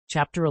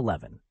Chapter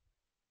 11.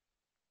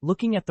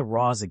 Looking at the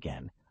raws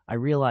again, I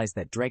realized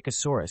that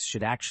Dracosaurus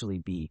should actually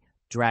be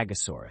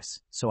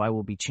Dragosaurus, so I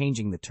will be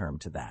changing the term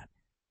to that.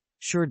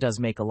 Sure does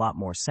make a lot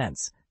more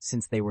sense,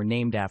 since they were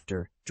named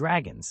after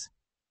dragons.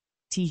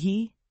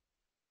 Teehee?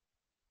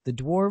 The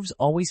dwarves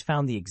always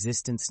found the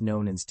existence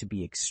known as to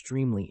be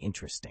extremely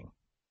interesting.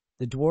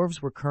 The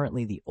dwarves were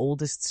currently the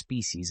oldest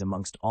species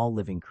amongst all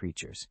living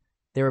creatures.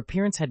 Their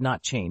appearance had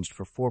not changed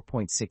for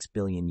 4.6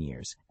 billion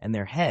years, and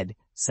their head,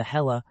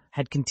 Sahela,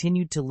 had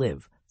continued to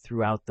live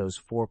throughout those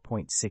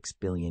 4.6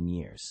 billion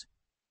years.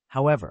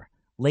 However,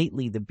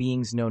 lately the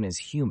beings known as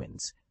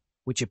humans,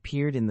 which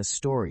appeared in the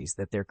stories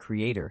that their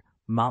creator,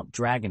 Mount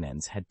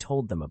Dragonens, had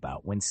told them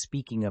about when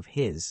speaking of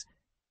his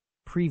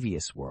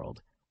previous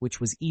world, which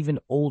was even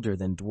older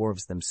than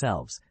dwarves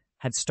themselves,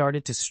 had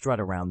started to strut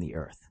around the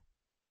earth.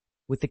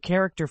 With the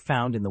character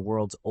found in the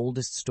world's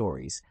oldest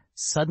stories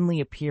suddenly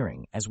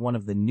appearing as one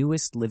of the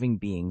newest living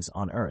beings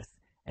on Earth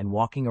and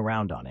walking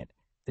around on it,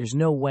 there's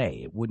no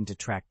way it wouldn't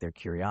attract their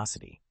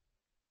curiosity.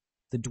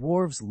 The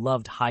dwarves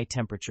loved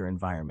high-temperature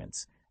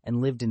environments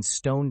and lived in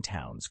stone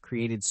towns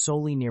created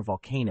solely near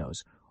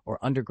volcanoes or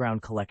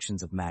underground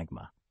collections of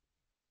magma.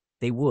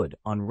 They would,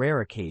 on rare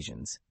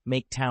occasions,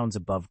 make towns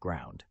above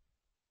ground.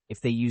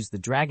 If they used the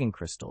dragon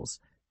crystals,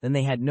 then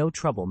they had no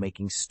trouble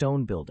making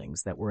stone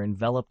buildings that were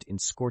enveloped in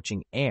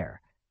scorching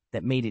air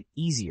that made it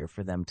easier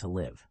for them to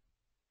live.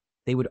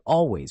 They would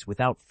always,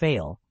 without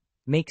fail,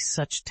 make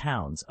such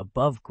towns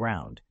above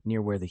ground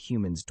near where the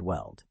humans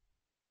dwelled.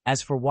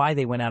 As for why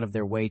they went out of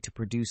their way to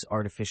produce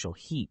artificial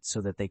heat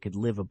so that they could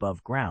live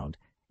above ground,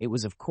 it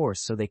was of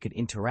course so they could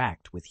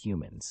interact with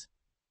humans.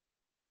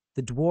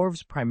 The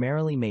dwarves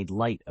primarily made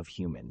light of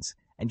humans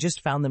and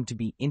just found them to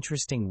be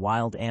interesting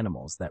wild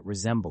animals that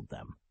resembled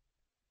them.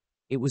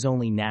 It was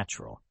only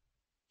natural.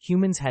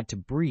 Humans had to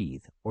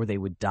breathe or they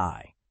would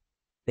die.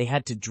 They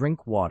had to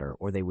drink water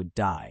or they would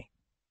die.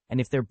 And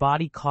if their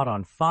body caught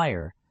on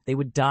fire, they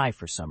would die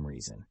for some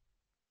reason.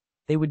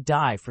 They would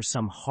die for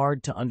some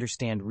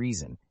hard-to-understand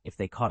reason if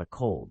they caught a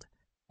cold,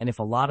 and if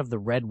a lot of the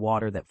red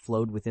water that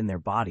flowed within their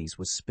bodies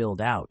was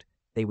spilled out,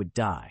 they would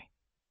die.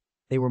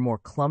 They were more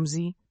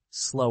clumsy,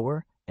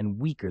 slower, and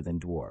weaker than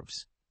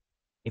dwarves.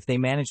 If they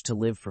managed to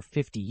live for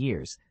 50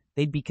 years,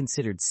 they'd be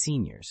considered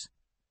seniors.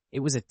 It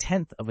was a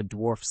tenth of a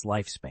dwarf's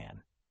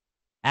lifespan.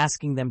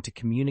 Asking them to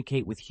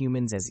communicate with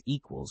humans as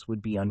equals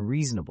would be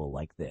unreasonable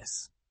like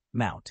this.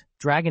 Mount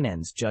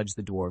Dragonens judged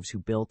the dwarves who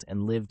built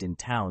and lived in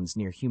towns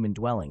near human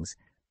dwellings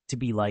to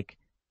be like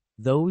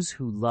those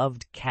who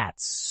loved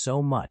cats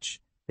so much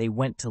they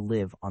went to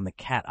live on the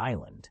cat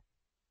island.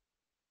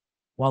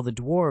 While the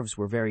dwarves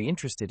were very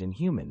interested in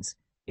humans,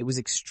 it was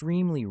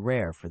extremely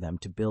rare for them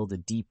to build a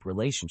deep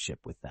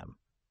relationship with them.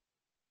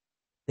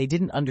 They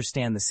didn't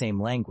understand the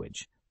same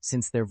language.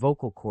 Since their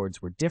vocal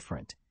cords were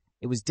different,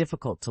 it was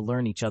difficult to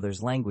learn each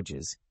other's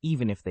languages,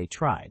 even if they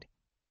tried.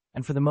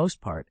 And for the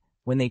most part,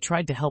 when they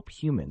tried to help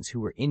humans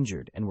who were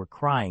injured and were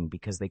crying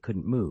because they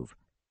couldn't move,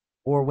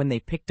 or when they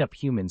picked up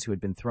humans who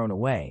had been thrown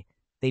away,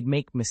 they'd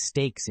make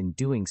mistakes in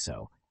doing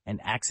so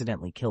and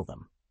accidentally kill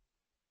them.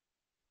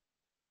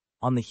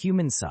 On the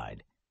human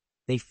side,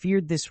 they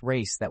feared this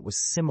race that was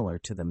similar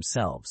to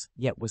themselves,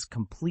 yet was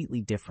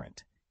completely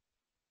different.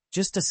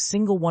 Just a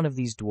single one of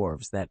these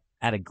dwarves that,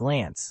 at a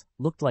glance,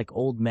 looked like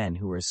old men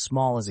who were as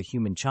small as a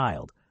human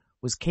child,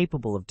 was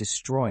capable of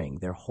destroying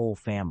their whole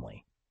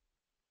family.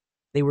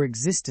 They were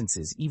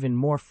existences even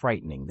more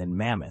frightening than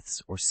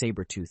mammoths or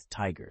saber-toothed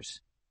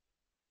tigers.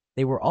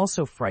 They were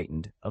also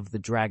frightened of the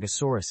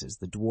Dragosauruses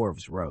the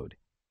dwarves rode.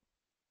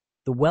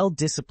 The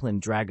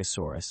well-disciplined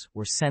Dragosaurus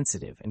were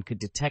sensitive and could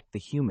detect the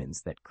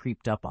humans that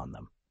creeped up on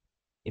them.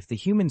 If the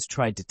humans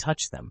tried to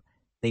touch them,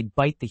 they'd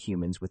bite the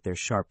humans with their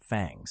sharp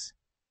fangs.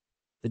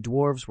 The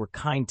dwarves were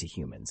kind to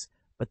humans,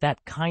 but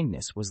that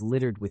kindness was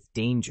littered with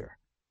danger,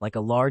 like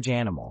a large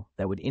animal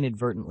that would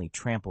inadvertently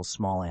trample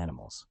small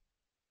animals.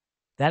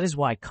 That is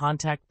why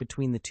contact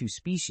between the two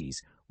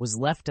species was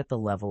left at the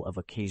level of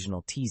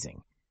occasional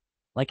teasing.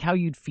 Like how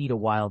you'd feed a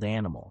wild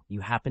animal you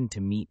happened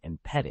to meet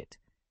and pet it,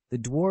 the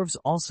dwarves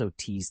also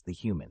teased the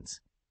humans.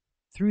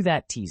 Through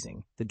that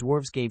teasing, the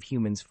dwarves gave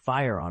humans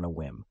fire on a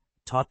whim,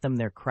 taught them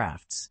their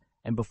crafts,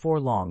 and before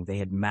long they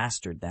had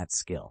mastered that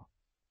skill.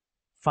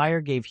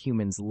 Fire gave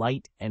humans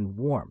light and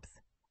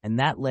warmth, and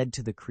that led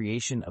to the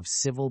creation of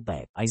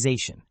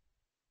civilization.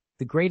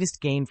 The greatest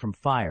gain from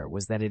fire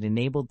was that it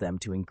enabled them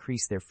to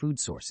increase their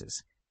food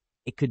sources.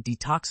 It could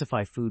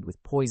detoxify food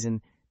with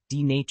poison,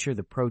 denature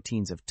the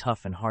proteins of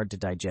tough and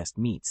hard-to-digest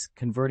meats,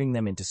 converting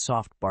them into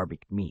soft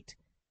barbecued meat.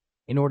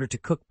 In order to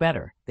cook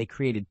better, they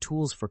created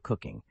tools for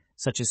cooking,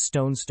 such as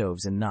stone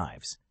stoves and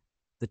knives.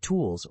 The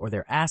tools, or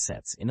their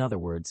assets, in other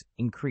words,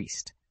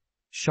 increased.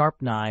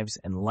 Sharp knives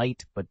and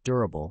light but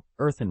durable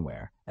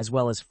earthenware, as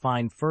well as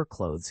fine fur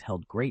clothes,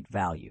 held great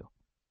value.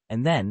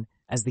 And then,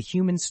 as the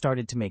humans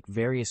started to make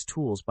various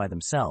tools by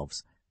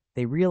themselves,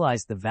 they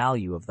realized the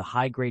value of the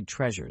high-grade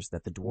treasures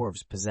that the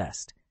dwarves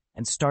possessed,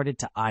 and started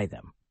to eye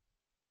them.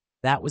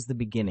 That was the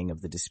beginning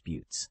of the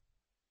disputes.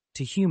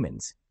 To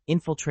humans,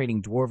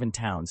 Infiltrating dwarven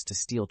towns to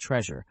steal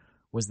treasure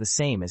was the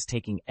same as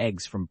taking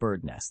eggs from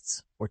bird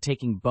nests or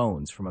taking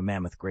bones from a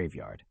mammoth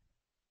graveyard.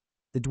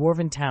 The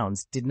dwarven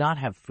towns did not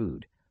have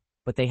food,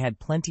 but they had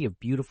plenty of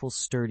beautiful,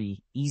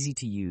 sturdy,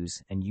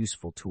 easy-to-use, and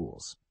useful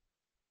tools.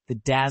 The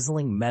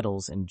dazzling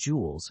metals and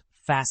jewels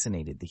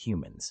fascinated the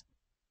humans.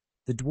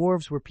 The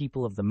dwarves were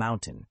people of the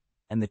mountain,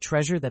 and the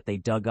treasure that they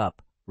dug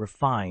up,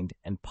 refined,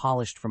 and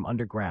polished from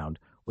underground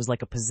was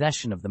like a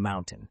possession of the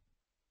mountain.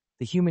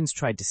 The humans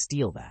tried to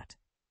steal that.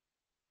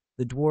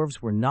 The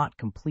dwarves were not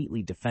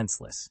completely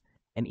defenseless,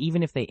 and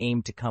even if they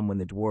aimed to come when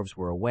the dwarves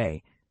were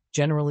away,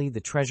 generally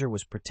the treasure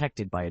was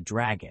protected by a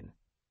dragon,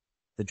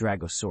 the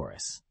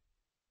Dragosaurus.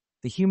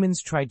 The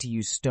humans tried to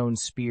use stone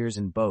spears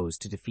and bows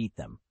to defeat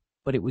them,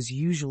 but it was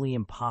usually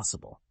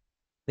impossible.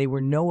 They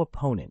were no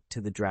opponent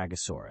to the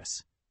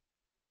Dragosaurus.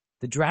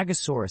 The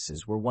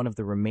Dragosauruses were one of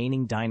the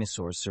remaining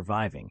dinosaurs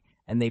surviving,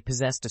 and they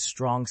possessed a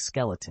strong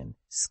skeleton,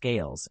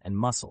 scales, and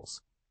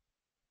muscles.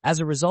 As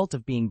a result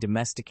of being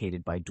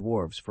domesticated by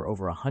dwarves for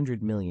over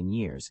 100 million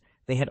years,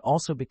 they had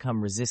also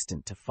become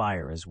resistant to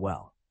fire as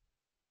well.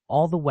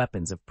 All the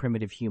weapons of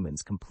primitive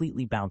humans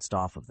completely bounced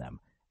off of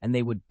them, and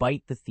they would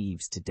bite the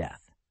thieves to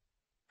death.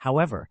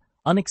 However,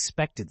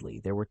 unexpectedly,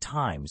 there were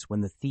times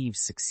when the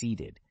thieves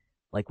succeeded,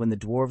 like when the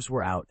dwarves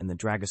were out and the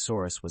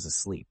Dragosaurus was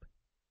asleep,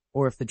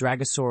 or if the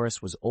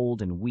Dragosaurus was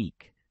old and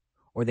weak,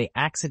 or they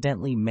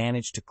accidentally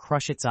managed to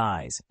crush its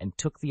eyes and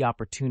took the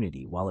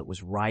opportunity while it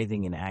was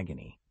writhing in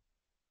agony.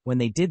 When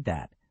they did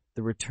that,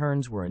 the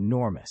returns were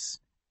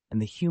enormous,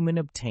 and the human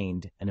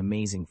obtained an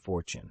amazing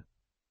fortune.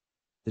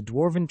 The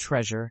dwarven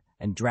treasure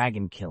and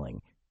dragon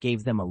killing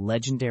gave them a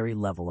legendary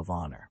level of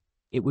honor.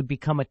 It would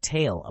become a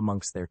tale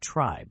amongst their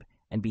tribe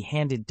and be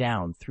handed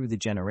down through the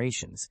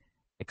generations,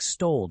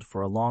 extolled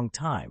for a long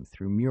time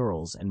through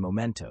murals and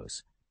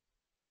mementos.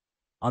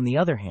 On the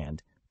other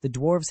hand, the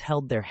dwarves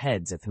held their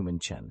heads at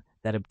Humanchen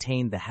that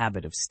obtained the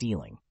habit of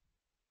stealing.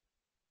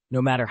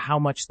 No matter how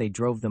much they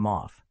drove them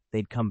off,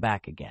 they'd come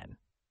back again.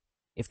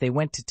 If they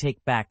went to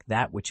take back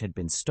that which had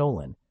been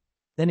stolen,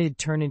 then it'd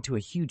turn into a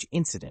huge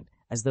incident,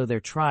 as though their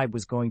tribe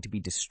was going to be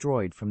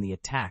destroyed from the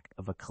attack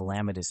of a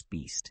calamitous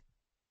beast.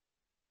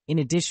 In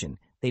addition,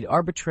 they'd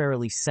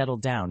arbitrarily settle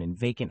down in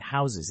vacant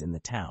houses in the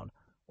town,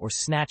 or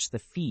snatch the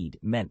feed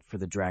meant for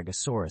the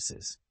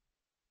Dragosauruses.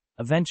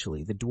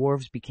 Eventually, the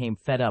dwarves became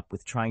fed up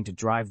with trying to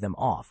drive them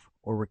off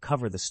or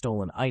recover the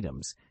stolen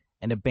items,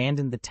 and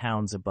abandoned the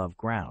towns above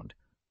ground,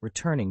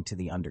 returning to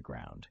the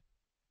underground.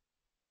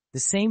 The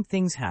same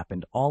things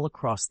happened all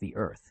across the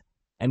earth,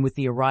 and with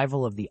the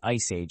arrival of the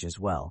Ice Age as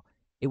well,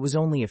 it was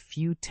only a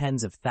few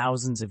tens of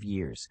thousands of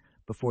years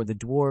before the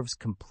dwarves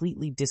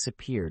completely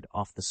disappeared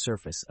off the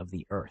surface of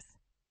the earth.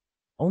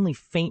 Only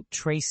faint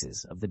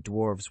traces of the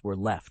dwarves were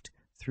left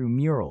through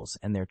murals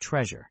and their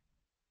treasure,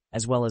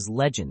 as well as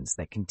legends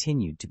that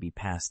continued to be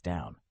passed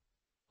down.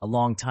 A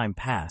long time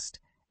passed,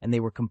 and they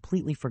were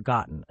completely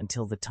forgotten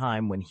until the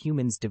time when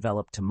humans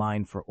developed to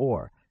mine for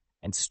ore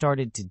and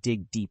started to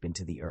dig deep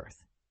into the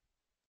earth.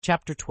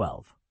 Chapter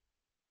 12.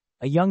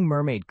 A young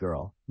mermaid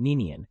girl,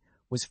 Ninian,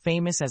 was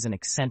famous as an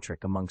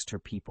eccentric amongst her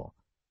people.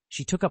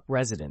 She took up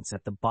residence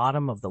at the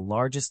bottom of the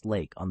largest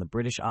lake on the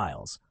British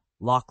Isles,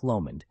 Loch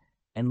Lomond,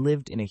 and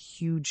lived in a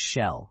huge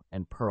shell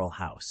and pearl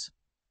house.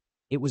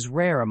 It was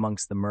rare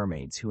amongst the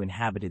mermaids who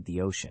inhabited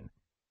the ocean.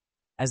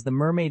 As the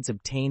mermaids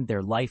obtained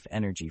their life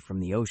energy from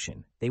the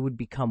ocean, they would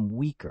become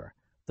weaker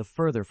the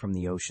further from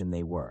the ocean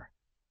they were.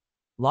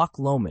 Loch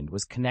Lomond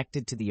was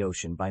connected to the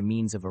ocean by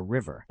means of a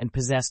river and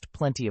possessed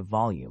plenty of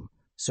volume,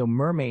 so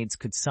mermaids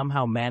could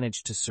somehow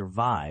manage to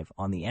survive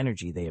on the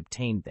energy they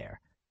obtained there,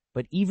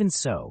 but even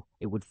so,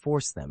 it would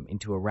force them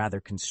into a rather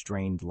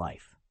constrained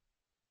life.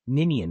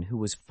 Ninian, who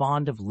was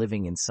fond of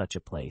living in such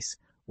a place,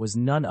 was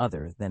none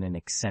other than an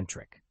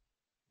eccentric.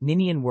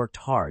 Ninian worked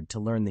hard to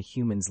learn the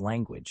humans'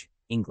 language,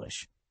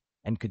 English,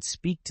 and could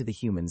speak to the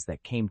humans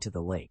that came to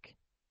the lake.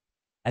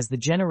 As the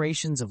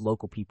generations of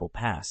local people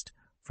passed,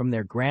 from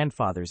their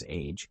grandfather's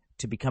age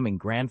to becoming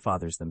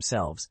grandfathers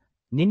themselves,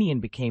 Ninian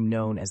became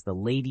known as the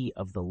Lady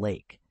of the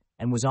Lake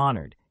and was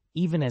honored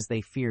even as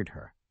they feared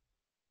her.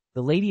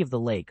 The Lady of the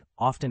Lake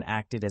often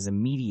acted as a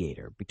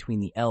mediator between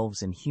the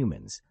elves and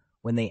humans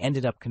when they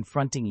ended up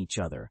confronting each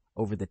other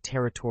over the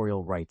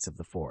territorial rights of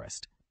the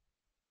forest.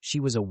 She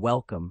was a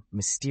welcome,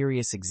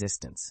 mysterious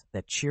existence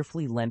that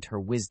cheerfully lent her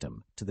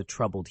wisdom to the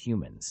troubled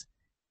humans.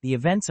 The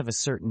events of a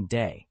certain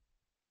day.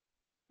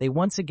 They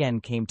once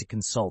again came to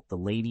consult the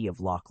Lady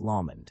of Loch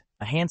Lomond.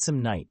 A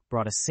handsome knight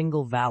brought a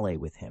single valet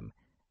with him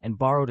and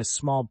borrowed a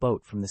small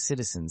boat from the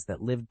citizens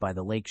that lived by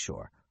the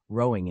lakeshore,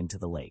 rowing into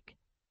the lake.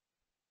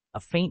 A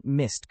faint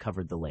mist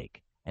covered the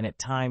lake, and at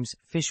times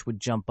fish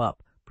would jump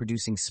up,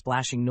 producing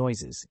splashing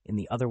noises in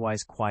the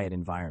otherwise quiet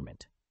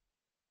environment.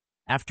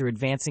 After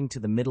advancing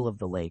to the middle of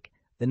the lake,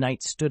 the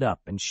knight stood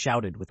up and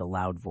shouted with a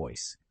loud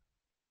voice,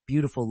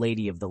 "Beautiful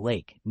Lady of the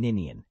Lake,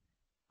 Ninian,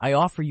 I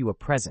offer you a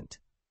present.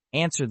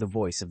 Answer the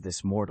voice of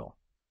this mortal."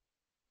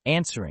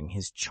 Answering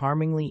his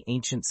charmingly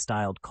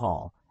ancient-styled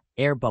call,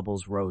 air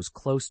bubbles rose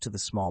close to the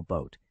small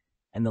boat,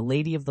 and the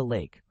Lady of the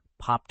Lake,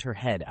 popped her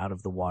head out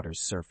of the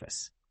water's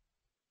surface.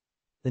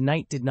 The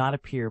knight did not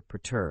appear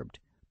perturbed,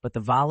 but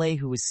the valet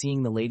who was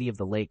seeing the Lady of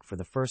the Lake for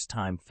the first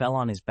time fell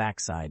on his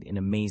backside in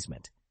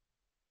amazement.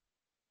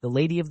 The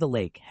Lady of the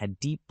Lake had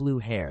deep blue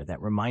hair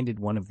that reminded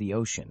one of the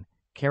ocean,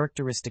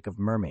 characteristic of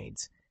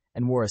mermaids,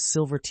 and wore a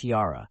silver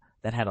tiara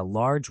that had a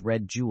large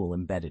red jewel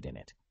embedded in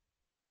it.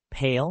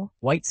 Pale,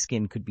 white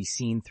skin could be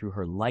seen through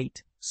her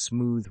light,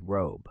 smooth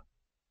robe.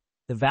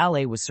 The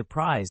valet was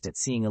surprised at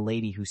seeing a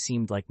lady who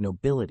seemed like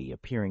nobility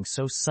appearing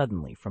so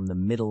suddenly from the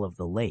middle of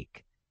the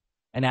lake,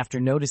 and after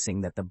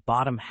noticing that the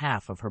bottom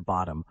half of her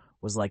bottom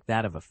was like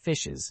that of a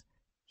fish's,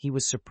 he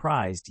was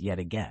surprised yet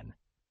again.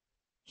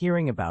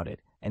 Hearing about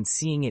it and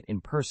seeing it in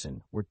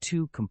person were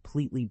two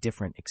completely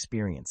different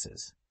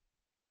experiences.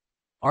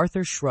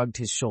 Arthur shrugged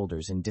his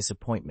shoulders in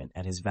disappointment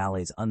at his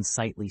valet's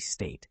unsightly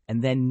state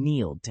and then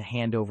kneeled to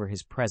hand over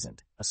his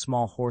present, a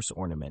small horse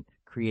ornament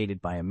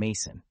created by a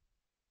mason.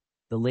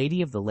 The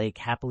Lady of the Lake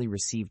happily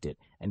received it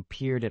and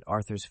peered at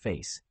Arthur's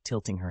face,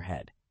 tilting her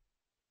head.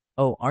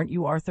 "Oh, aren't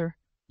you Arthur?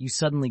 You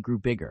suddenly grew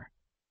bigger.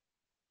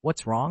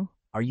 What's wrong?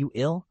 Are you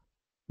ill?"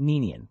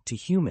 "Ninian, to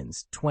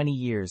humans, 20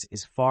 years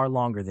is far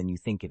longer than you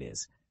think it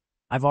is.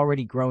 I've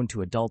already grown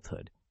to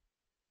adulthood."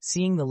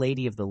 Seeing the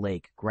Lady of the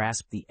Lake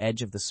grasp the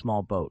edge of the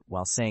small boat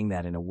while saying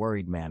that in a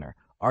worried manner,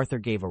 Arthur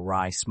gave a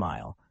wry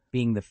smile,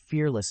 being the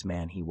fearless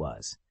man he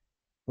was.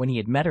 When he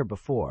had met her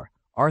before,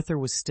 Arthur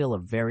was still a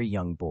very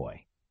young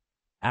boy.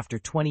 After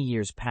 20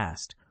 years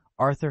passed,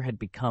 Arthur had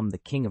become the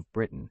King of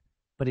Britain,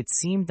 but it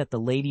seemed that the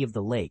Lady of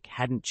the Lake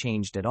hadn't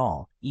changed at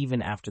all,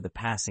 even after the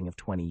passing of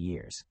 20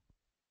 years.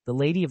 The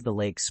Lady of the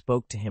Lake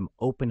spoke to him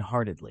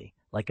open-heartedly,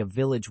 like a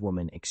village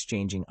woman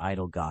exchanging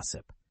idle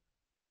gossip.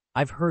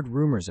 "I've heard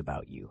rumors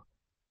about you.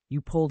 You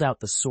pulled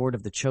out the sword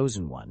of the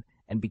Chosen One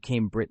and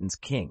became Britain's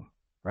king,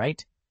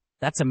 right?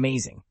 That's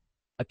amazing.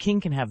 A king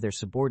can have their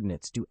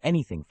subordinates do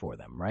anything for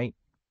them, right?"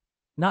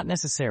 "Not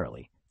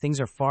necessarily. Things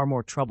are far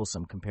more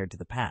troublesome compared to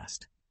the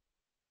past."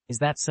 "Is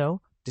that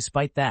so?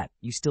 Despite that,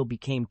 you still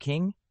became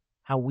king?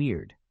 How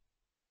weird."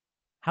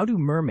 "How do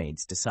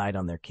mermaids decide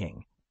on their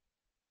king?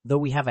 Though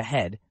we have a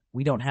head,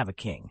 we don't have a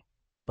king.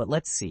 But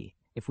let's see.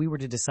 If we were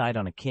to decide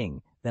on a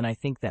king, then I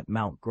think that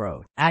Mount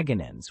Growth,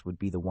 Agonens, would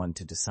be the one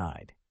to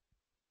decide."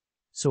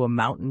 "So a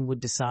mountain would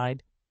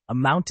decide?" "A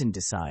mountain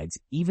decides,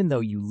 even though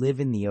you live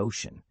in the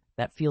ocean.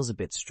 That feels a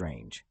bit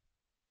strange."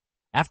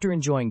 After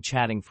enjoying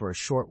chatting for a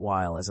short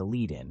while as a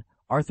lead-in,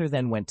 Arthur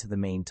then went to the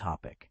main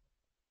topic.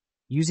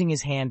 Using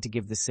his hand to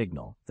give the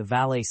signal, the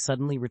valet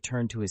suddenly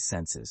returned to his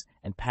senses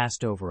and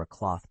passed over a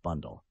cloth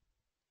bundle.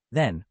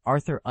 Then,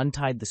 Arthur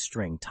untied the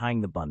string tying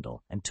the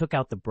bundle and took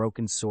out the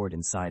broken sword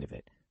inside of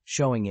it,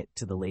 showing it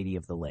to the Lady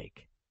of the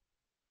Lake.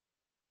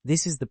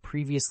 "This is the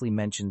previously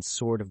mentioned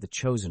sword of the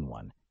Chosen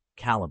One,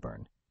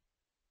 Caliburn.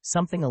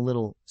 Something a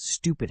little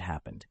stupid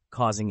happened,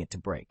 causing it to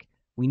break.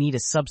 We need a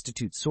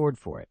substitute sword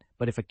for it,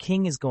 but if a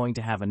king is going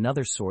to have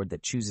another sword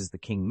that chooses the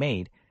king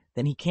made,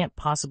 then he can't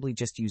possibly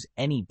just use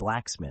any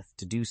blacksmith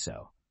to do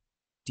so.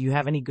 Do you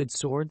have any good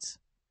swords?"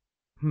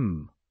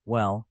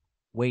 Well,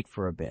 wait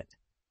for a bit."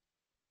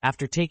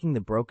 After taking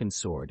the broken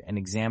sword and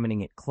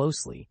examining it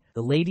closely,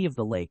 the Lady of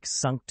the Lake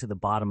sunk to the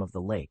bottom of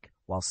the lake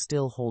while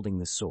still holding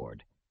the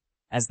sword.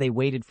 As they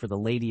waited for the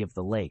Lady of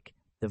the Lake,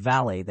 the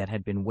valet that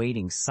had been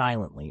waiting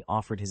silently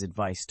offered his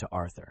advice to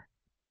Arthur.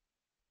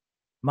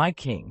 "My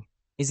king,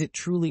 is it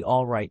truly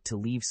all right to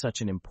leave such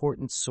an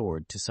important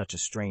sword to such a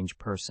strange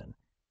person?"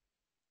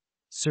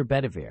 "Sir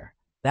Bedivere,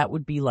 that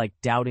would be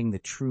like doubting the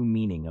true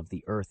meaning of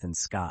the earth and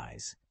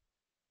skies.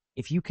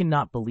 If you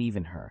cannot believe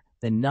in her,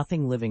 then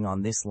nothing living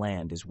on this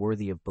land is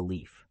worthy of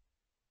belief."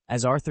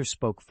 As Arthur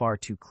spoke far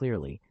too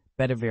clearly,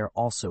 Bedivere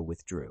also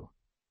withdrew.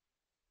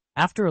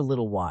 After a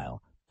little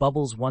while,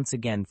 bubbles once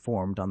again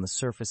formed on the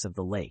surface of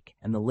the lake,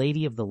 and the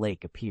Lady of the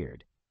Lake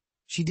appeared.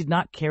 She did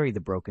not carry the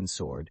broken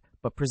sword,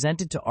 but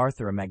presented to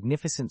Arthur a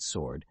magnificent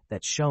sword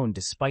that shone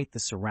despite the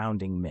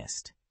surrounding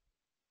mist.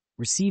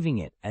 Receiving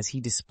it as he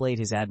displayed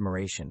his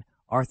admiration,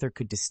 Arthur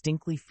could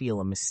distinctly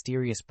feel a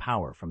mysterious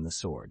power from the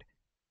sword.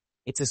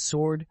 It's a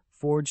sword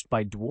forged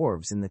by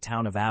dwarves in the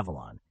town of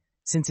Avalon.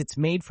 Since it's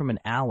made from an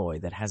alloy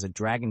that has a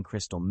dragon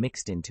crystal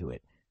mixed into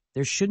it,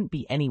 there shouldn't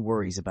be any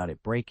worries about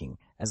it breaking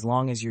as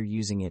long as you're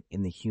using it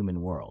in the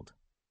human world.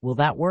 Will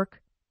that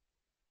work?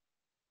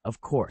 Of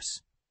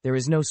course. There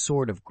is no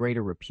sword of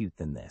greater repute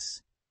than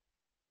this.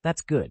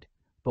 That's good,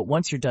 but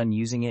once you're done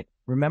using it,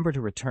 remember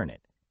to return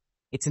it.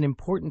 It's an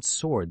important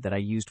sword that I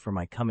used for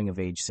my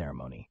coming-of-age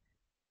ceremony.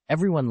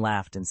 Everyone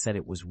laughed and said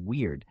it was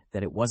weird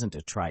that it wasn't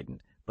a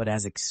trident, but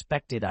as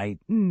expected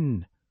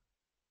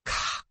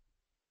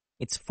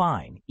It's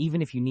fine,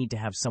 even if you need to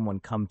have someone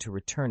come to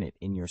return it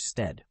in your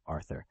stead,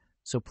 Arthur,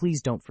 so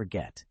please don't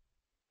forget.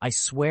 I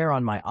swear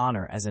on my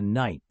honor as a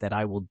knight that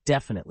I will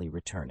definitely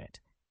return it.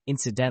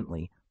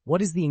 Incidentally,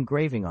 what is the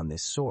engraving on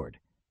this sword?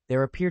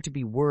 There appear to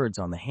be words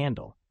on the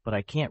handle, but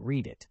I can't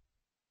read it."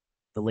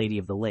 The Lady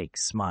of the Lake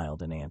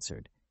smiled and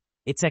answered,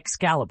 "It's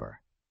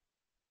Excalibur."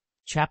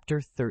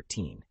 Chapter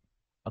 13.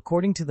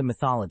 According to the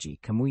mythology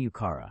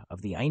Kamuyukara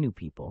of the Ainu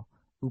people,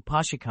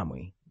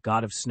 Upashikamui,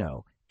 god of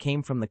snow,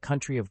 came from the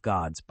country of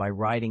gods by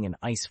riding an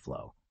ice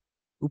floe.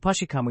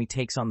 Upashikamui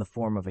takes on the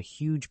form of a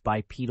huge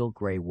bipedal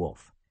gray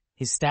wolf.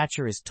 His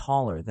stature is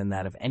taller than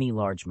that of any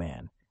large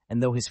man,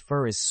 and though his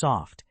fur is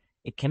soft,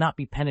 it cannot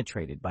be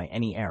penetrated by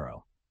any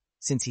arrow.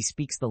 Since he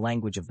speaks the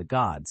language of the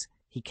gods,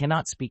 he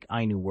cannot speak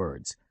Ainu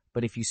words,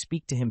 but if you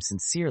speak to him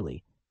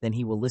sincerely, then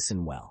he will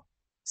listen well.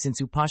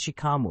 Since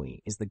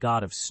Upashikamui is the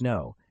god of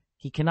snow,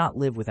 he cannot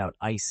live without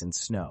ice and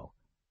snow.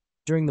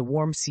 During the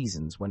warm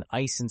seasons when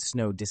ice and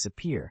snow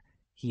disappear,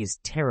 he is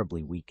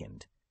terribly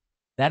weakened.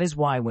 That is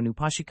why when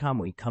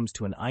Upashikamui comes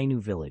to an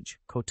Ainu village,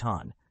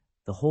 Khotan,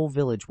 the whole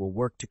village will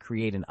work to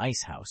create an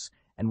ice house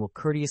and will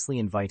courteously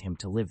invite him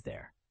to live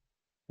there.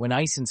 When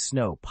ice and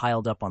snow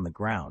piled up on the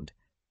ground,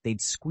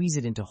 they'd squeeze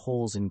it into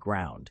holes in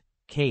ground,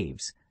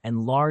 caves,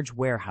 and large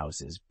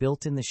warehouses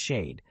built in the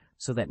shade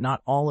so that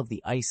not all of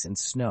the ice and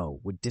snow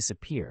would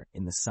disappear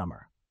in the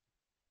summer.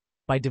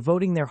 By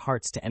devoting their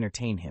hearts to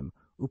entertain him,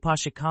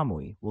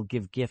 Upashikamui will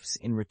give gifts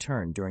in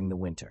return during the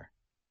winter.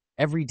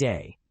 Every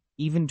day,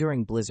 even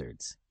during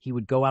blizzards, he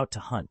would go out to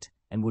hunt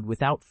and would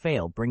without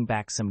fail bring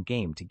back some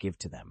game to give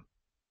to them.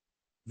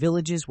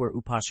 Villages where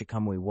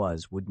Upashikamui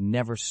was would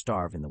never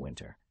starve in the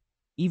winter.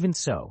 Even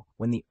so,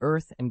 when the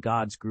earth and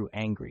gods grew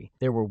angry,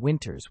 there were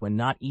winters when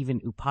not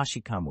even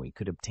Upashikamui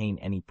could obtain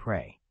any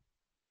prey.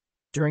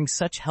 During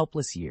such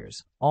helpless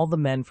years, all the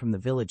men from the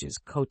villages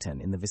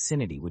Khotan in the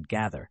vicinity would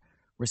gather,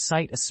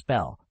 recite a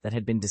spell that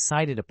had been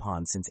decided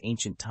upon since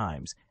ancient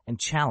times, and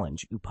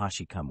challenge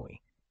Upashikamui.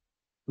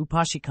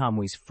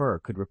 Upashikamui's fur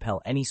could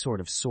repel any sort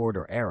of sword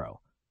or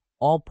arrow.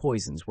 All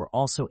poisons were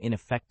also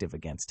ineffective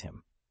against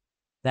him.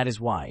 That is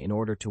why, in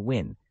order to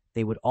win,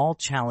 they would all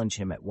challenge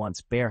him at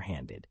once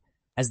barehanded,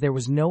 as there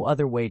was no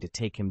other way to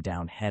take him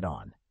down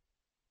head-on.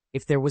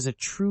 If there was a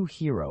true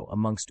hero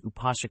amongst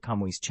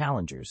Upashikamui's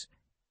challengers,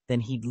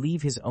 then he'd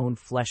leave his own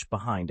flesh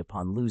behind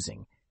upon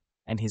losing,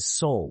 and his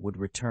soul would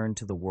return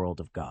to the world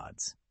of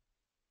gods.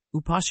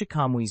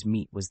 Upashikamui's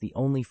meat was the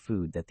only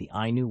food that the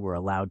Ainu were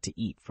allowed to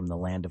eat from the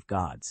land of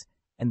gods,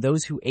 and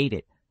those who ate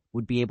it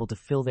would be able to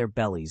fill their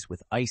bellies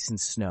with ice and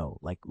snow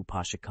like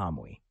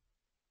Upashikamui.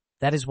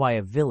 That is why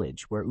a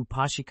village where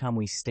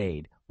Upashikamui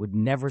stayed would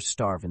never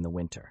starve in the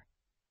winter.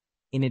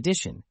 In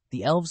addition,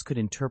 the elves could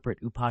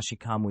interpret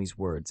Upashikamui's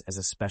words as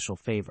a special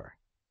favor.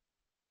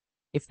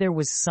 If there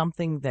was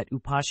something that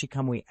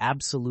Upashikamui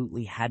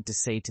absolutely had to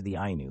say to the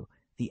Ainu,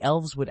 the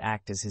elves would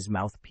act as his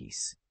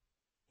mouthpiece.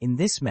 In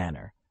this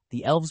manner,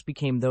 the elves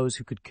became those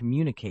who could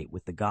communicate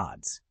with the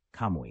gods,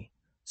 Kamui.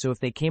 So if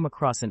they came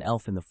across an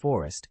elf in the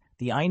forest,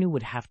 the Ainu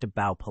would have to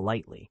bow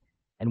politely,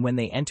 and when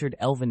they entered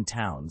elven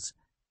towns,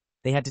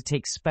 they had to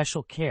take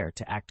special care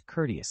to act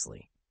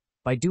courteously.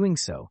 By doing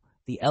so,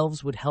 the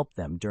elves would help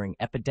them during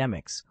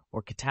epidemics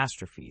or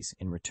catastrophes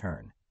in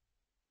return.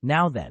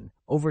 Now then,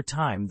 over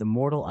time, the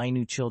mortal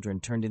Ainu children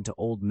turned into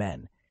old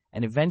men,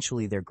 and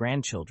eventually their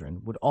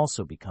grandchildren would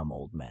also become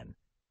old men.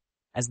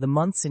 As the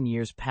months and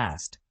years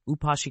passed,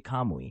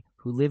 Upashikamui,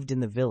 who lived in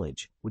the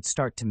village, would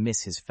start to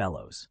miss his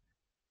fellows.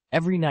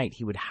 Every night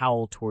he would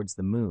howl towards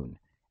the moon,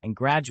 and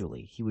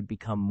gradually he would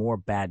become more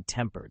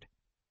bad-tempered.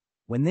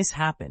 When this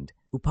happened,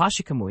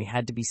 Upashikamui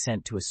had to be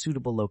sent to a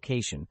suitable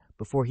location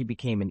before he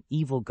became an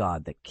evil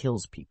god that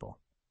kills people.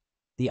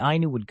 The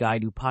Ainu would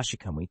guide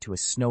Upashikamui to a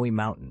snowy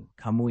mountain,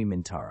 Kamui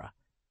Mintara.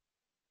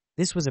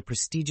 This was a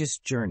prestigious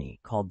journey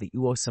called the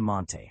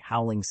Uosamante,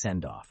 howling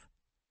send-off.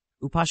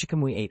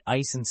 Upashikamui ate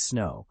ice and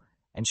snow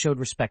and showed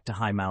respect to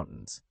high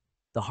mountains.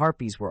 The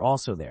harpies were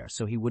also there,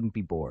 so he wouldn't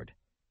be bored.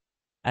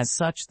 As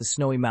such, the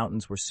snowy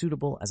mountains were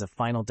suitable as a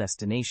final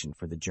destination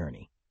for the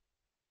journey.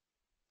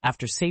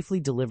 After safely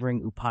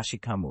delivering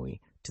Upashikamui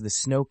to the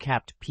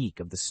snow-capped peak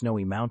of the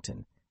snowy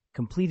mountain,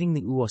 completing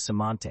the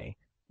Uosamante,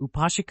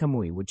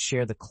 Upashikamui would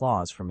share the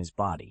claws from his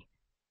body.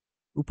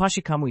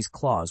 Upashikamui's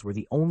claws were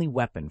the only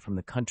weapon from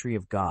the country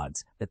of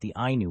gods that the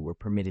Ainu were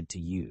permitted to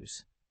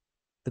use.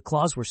 The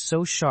claws were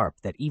so sharp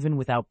that even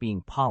without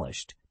being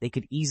polished, they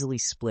could easily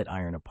split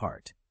iron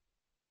apart.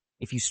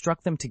 If you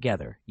struck them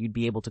together, you'd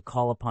be able to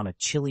call upon a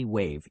chilly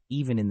wave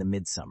even in the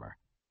midsummer.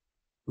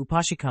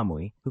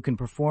 Upashikamui, who can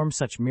perform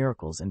such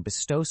miracles and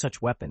bestow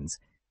such weapons,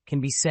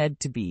 can be said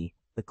to be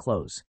the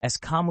close, as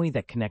Kamui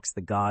that connects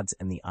the gods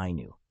and the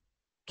Ainu.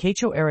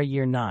 Keicho era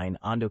year 9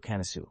 Ando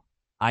Kanasu.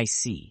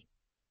 I.C.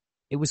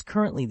 It was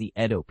currently the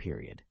Edo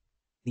period.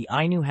 The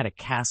Ainu had a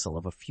castle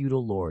of a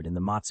feudal lord in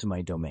the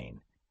Matsumai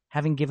domain.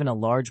 Having given a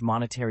large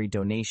monetary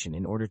donation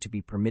in order to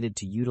be permitted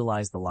to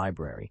utilize the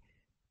library,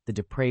 the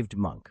depraved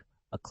monk,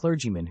 a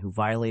clergyman who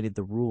violated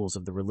the rules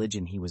of the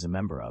religion he was a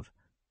member of,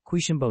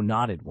 Kuishinbo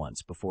nodded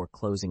once before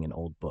closing an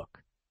old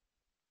book.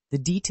 The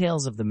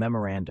details of the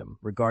memorandum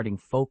regarding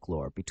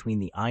folklore between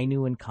the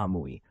Ainu and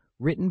Kamui,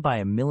 written by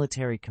a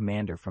military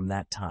commander from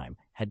that time,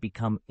 had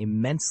become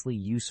immensely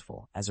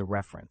useful as a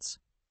reference.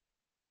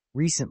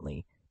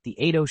 Recently, the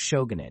Edo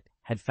shogunate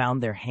had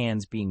found their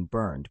hands being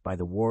burned by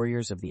the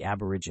warriors of the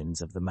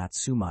aborigines of the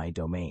Matsumai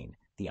domain,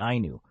 the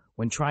Ainu,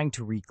 when trying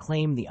to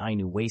reclaim the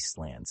Ainu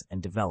wastelands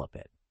and develop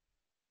it.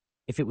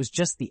 If it was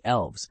just the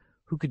elves,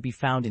 who could be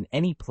found in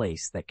any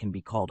place that can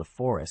be called a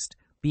forest,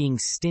 being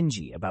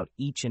stingy about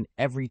each and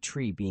every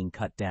tree being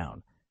cut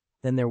down,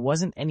 then there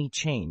wasn't any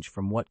change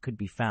from what could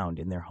be found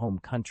in their home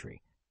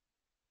country.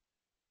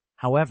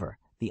 However,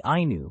 the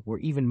Ainu were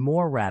even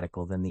more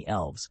radical than the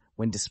Elves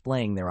when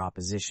displaying their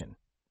opposition.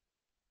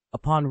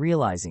 Upon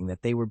realizing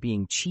that they were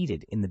being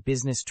cheated in the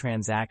business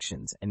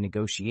transactions and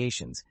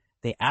negotiations,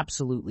 they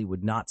absolutely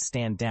would not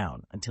stand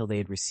down until they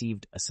had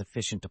received a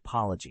sufficient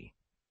apology.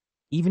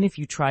 Even if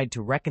you tried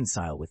to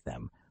reconcile with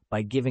them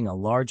by giving a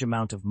large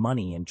amount of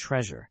money and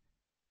treasure,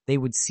 they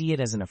would see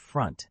it as an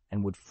affront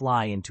and would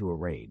fly into a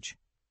rage.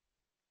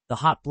 The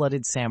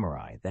hot-blooded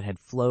samurai that had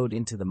flowed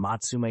into the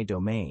Matsume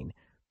domain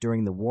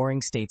during the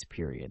Warring States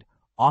period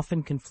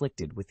often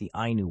conflicted with the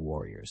Ainu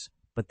warriors,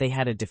 but they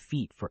had a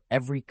defeat for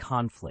every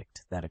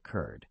conflict that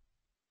occurred.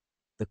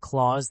 The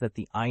claws that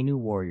the Ainu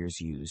warriors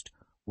used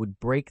would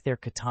break their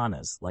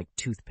katanas like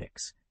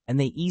toothpicks, and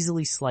they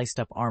easily sliced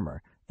up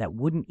armor that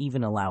wouldn't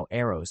even allow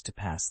arrows to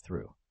pass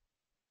through.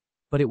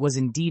 But it was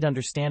indeed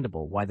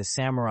understandable why the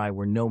samurai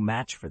were no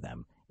match for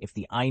them if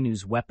the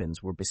Ainu's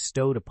weapons were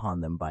bestowed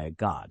upon them by a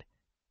god.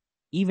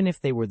 Even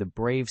if they were the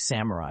brave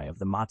samurai of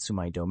the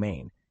Matsume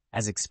domain,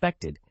 as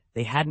expected,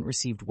 they hadn't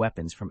received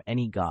weapons from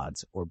any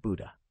gods or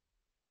Buddha.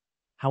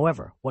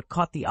 However, what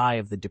caught the eye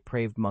of the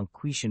depraved monk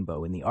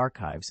Quishinbo in the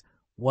archives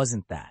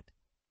wasn't that.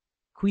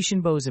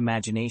 Quishinbo's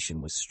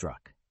imagination was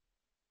struck.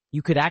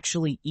 You could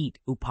actually eat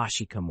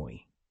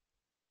upashikamui.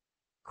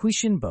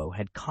 Quishinbo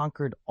had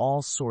conquered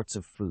all sorts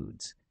of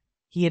foods.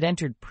 He had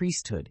entered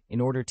priesthood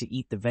in order to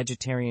eat the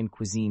vegetarian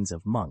cuisines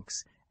of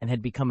monks, and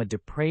had become a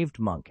depraved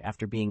monk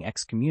after being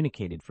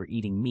excommunicated for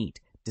eating meat,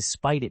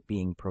 despite it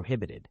being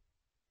prohibited.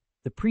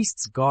 The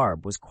priest's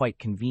garb was quite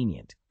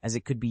convenient, as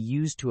it could be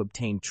used to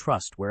obtain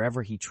trust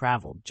wherever he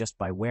traveled just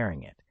by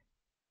wearing it.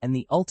 And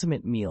the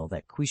ultimate meal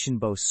that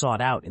Quishinbo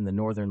sought out in the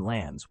northern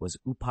lands was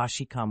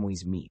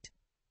upashikamui's meat.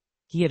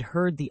 He had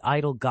heard the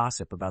idle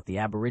gossip about the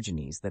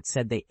Aborigines that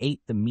said they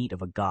ate the meat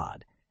of a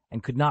god,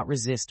 and could not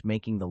resist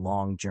making the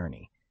long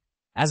journey.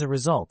 As a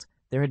result,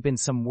 there had been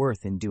some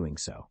worth in doing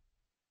so.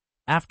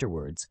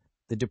 Afterwards,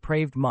 the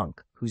depraved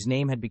monk, whose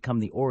name had become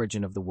the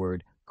origin of the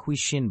word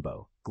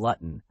Quishinbo,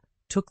 glutton,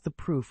 took the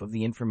proof of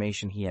the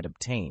information he had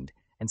obtained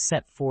and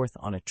set forth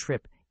on a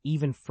trip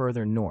even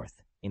further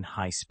north in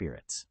high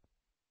spirits.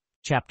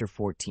 Chapter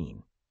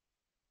 14.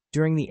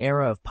 During the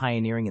era of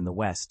pioneering in the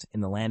West,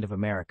 in the land of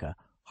America,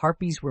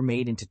 harpies were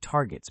made into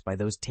targets by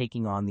those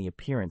taking on the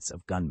appearance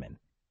of gunmen.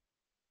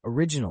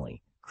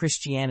 Originally,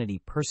 Christianity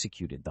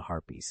persecuted the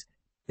harpies.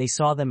 They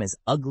saw them as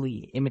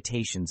ugly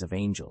imitations of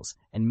angels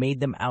and made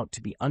them out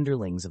to be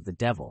underlings of the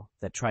devil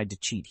that tried to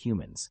cheat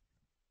humans.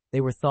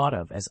 They were thought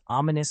of as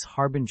ominous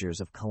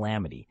harbingers of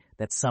calamity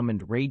that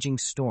summoned raging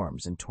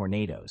storms and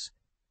tornadoes.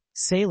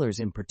 Sailors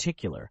in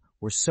particular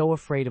were so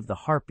afraid of the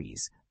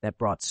harpies that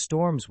brought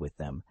storms with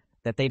them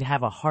that they'd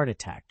have a heart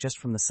attack just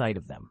from the sight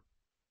of them.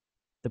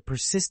 The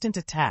persistent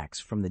attacks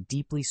from the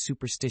deeply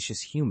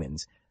superstitious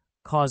humans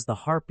caused the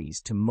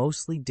harpies to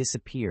mostly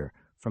disappear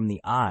from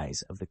the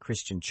eyes of the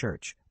Christian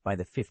church by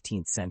the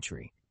 15th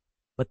century.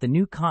 But the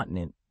new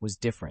continent was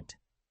different.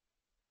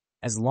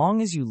 As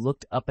long as you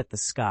looked up at the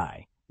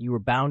sky, you were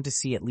bound to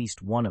see at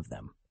least one of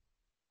them.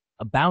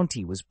 A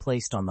bounty was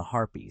placed on the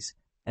harpies,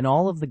 and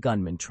all of the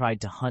gunmen tried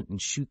to hunt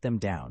and shoot them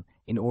down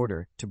in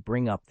order to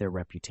bring up their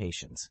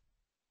reputations.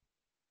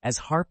 As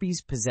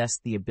harpies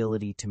possessed the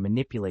ability to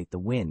manipulate the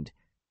wind,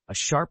 a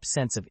sharp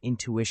sense of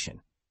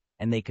intuition,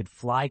 and they could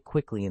fly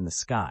quickly in the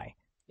sky,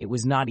 it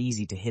was not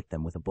easy to hit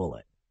them with a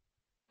bullet.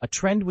 A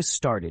trend was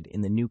started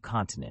in the new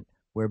continent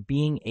where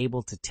being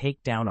able to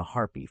take down a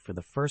harpy for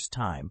the first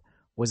time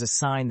was a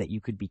sign that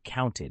you could be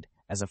counted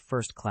as a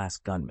first-class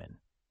gunman.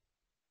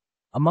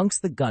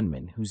 Amongst the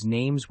gunmen whose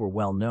names were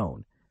well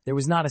known, there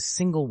was not a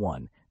single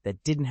one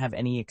that didn't have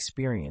any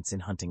experience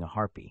in hunting a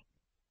harpy.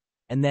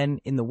 And then,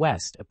 in the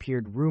West,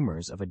 appeared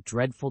rumors of a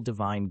dreadful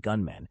divine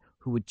gunman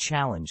who would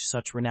challenge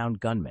such renowned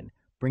gunmen,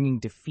 bringing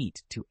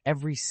defeat to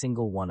every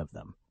single one of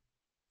them.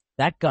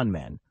 That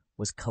gunman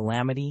was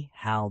Calamity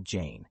Hal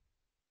Jane,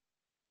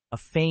 a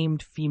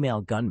famed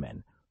female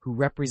gunman who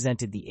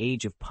represented the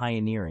age of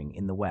pioneering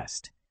in the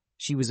West.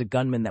 She was a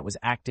gunman that was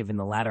active in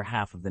the latter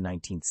half of the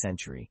 19th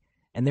century,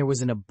 and there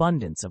was an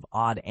abundance of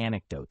odd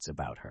anecdotes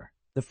about her.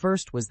 The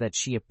first was that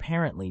she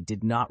apparently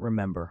did not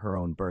remember her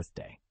own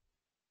birthday.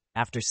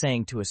 After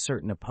saying to a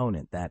certain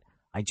opponent that,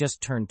 "I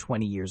just turned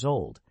 20 years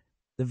old,"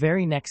 the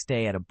very next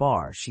day at a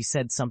bar she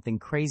said something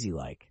crazy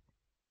like,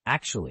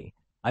 "Actually,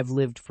 I've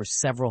lived for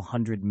several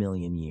 100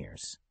 million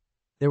years."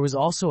 There was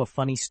also a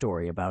funny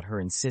story about her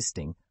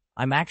insisting,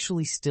 "I'm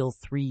actually still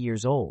 3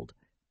 years old,"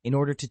 in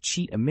order to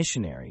cheat a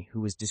missionary who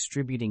was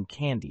distributing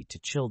candy to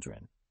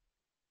children.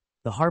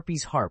 The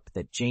harpy's harp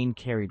that Jane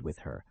carried with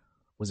her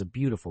was a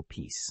beautiful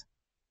piece.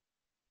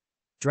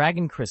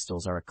 Dragon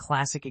crystals are a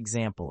classic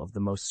example of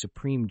the most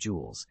supreme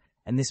jewels,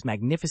 and this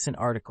magnificent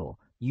article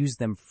used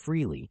them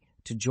freely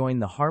to join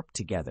the harp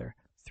together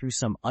through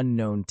some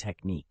unknown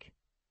technique.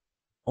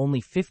 Only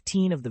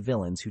 15 of the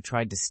villains who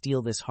tried to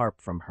steal this harp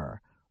from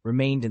her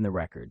remained in the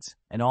records,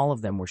 and all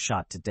of them were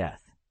shot to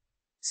death.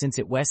 Since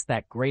it was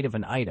that great of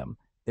an item,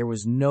 there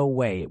was no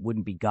way it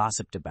wouldn't be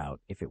gossiped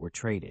about if it were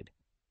traded.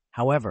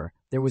 However,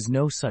 there was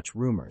no such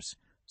rumors,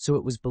 so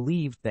it was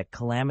believed that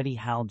Calamity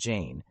Hal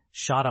Jane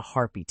shot a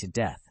harpy to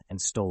death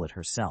and stole it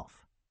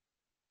herself.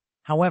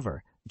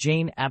 However,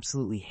 Jane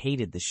absolutely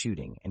hated the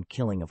shooting and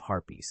killing of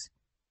harpies.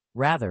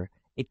 Rather,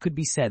 it could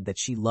be said that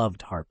she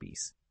loved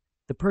harpies.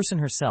 The person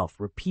herself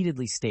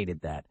repeatedly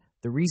stated that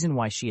the reason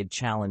why she had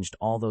challenged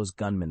all those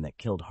gunmen that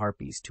killed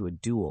harpies to a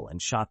duel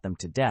and shot them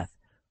to death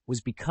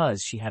was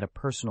because she had a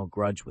personal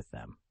grudge with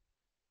them.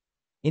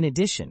 In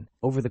addition,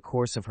 over the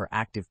course of her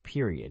active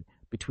period,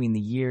 between the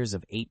years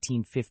of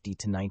 1850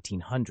 to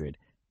 1900,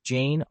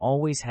 Jane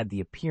always had the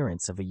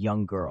appearance of a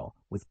young girl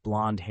with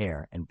blonde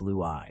hair and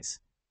blue eyes.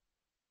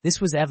 This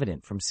was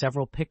evident from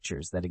several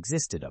pictures that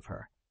existed of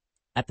her.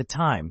 At the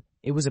time,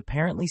 it was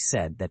apparently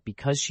said that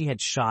because she had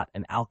shot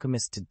an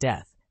alchemist to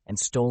death and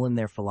stolen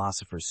their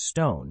philosopher's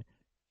stone,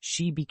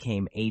 she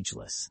became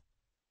ageless.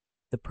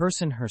 The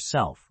person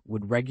herself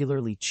would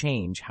regularly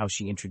change how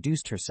she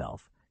introduced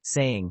herself,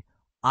 saying,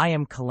 "I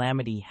am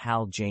Calamity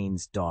Hal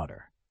Jane's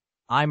daughter.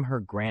 I'm her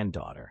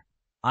granddaughter.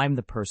 I'm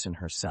the person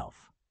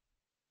herself."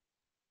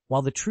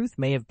 While the truth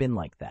may have been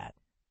like that,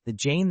 the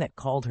Jane that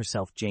called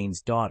herself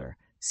Jane's daughter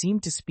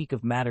seemed to speak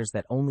of matters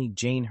that only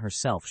Jane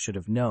herself should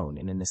have known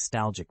in a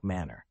nostalgic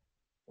manner.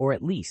 Or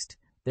at least,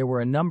 there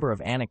were a number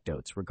of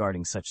anecdotes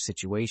regarding such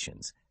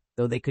situations,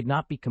 though they could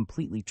not be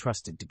completely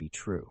trusted to be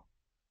true.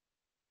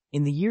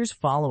 In the years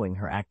following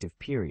her active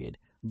period,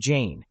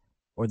 Jane,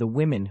 or the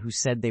women who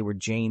said they were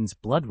Jane's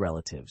blood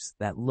relatives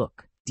that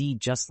look,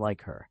 just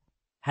like her,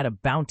 had a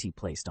bounty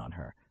placed on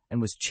her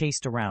and was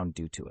chased around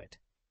due to it.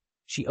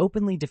 She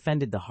openly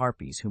defended the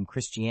harpies whom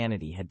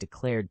Christianity had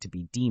declared to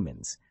be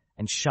demons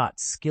and shot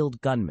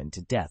skilled gunmen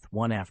to death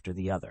one after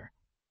the other.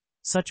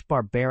 Such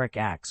barbaric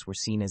acts were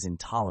seen as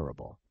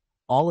intolerable.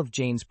 All of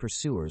Jane's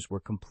pursuers were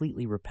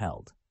completely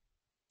repelled.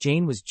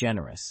 Jane was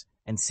generous,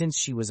 and since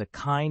she was a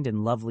kind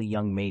and lovely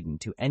young maiden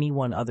to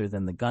anyone other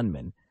than the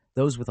gunmen,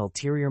 those with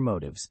ulterior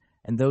motives,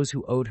 and those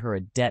who owed her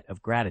a debt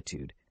of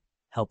gratitude,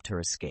 helped her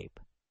escape.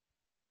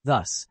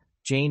 Thus,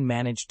 Jane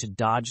managed to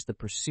dodge the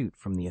pursuit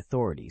from the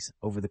authorities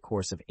over the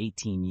course of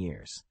 18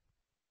 years.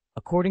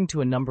 According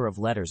to a number of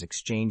letters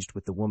exchanged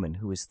with the woman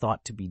who is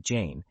thought to be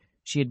Jane,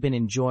 she had been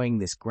enjoying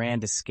this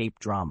grand escape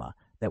drama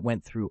that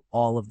went through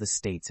all of the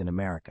states in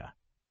America.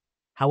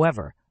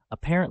 However,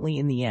 apparently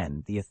in the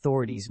end, the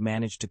authorities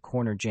managed to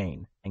corner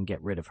Jane and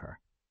get rid of her.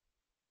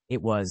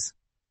 It was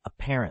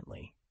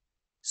apparently.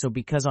 So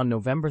because on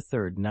November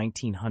 3rd,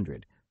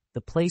 1900,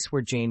 the place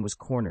where Jane was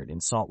cornered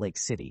in Salt Lake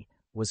City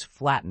was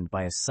flattened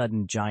by a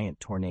sudden giant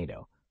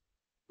tornado.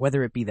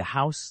 Whether it be the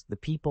house, the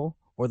people,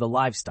 or the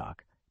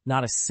livestock,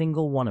 not a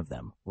single one of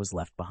them was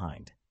left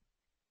behind.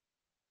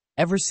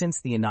 Ever since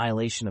the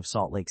annihilation of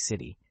Salt Lake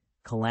City,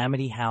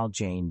 Calamity Hal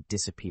Jane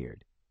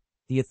disappeared.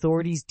 The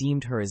authorities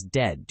deemed her as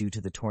dead due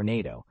to the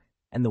tornado,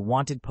 and the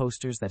wanted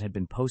posters that had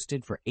been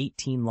posted for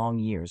 18 long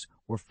years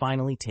were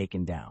finally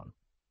taken down.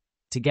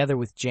 Together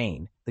with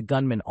Jane, the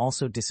gunmen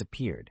also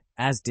disappeared,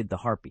 as did the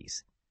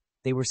harpies.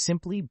 They were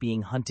simply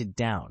being hunted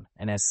down,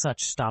 and as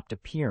such stopped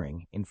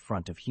appearing in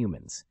front of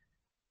humans.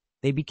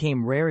 They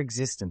became rare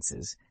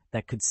existences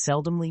that could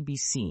seldomly be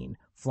seen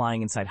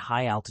flying inside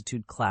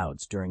high-altitude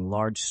clouds during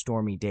large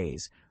stormy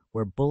days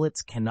where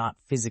bullets cannot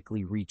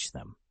physically reach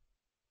them.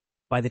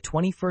 By the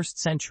 21st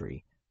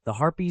century, the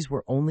harpies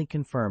were only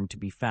confirmed to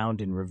be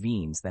found in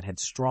ravines that had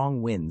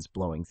strong winds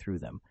blowing through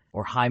them,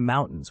 or high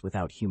mountains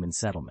without human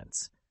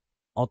settlements.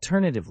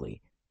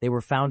 Alternatively, they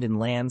were found in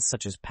lands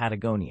such as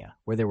Patagonia,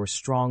 where there were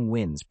strong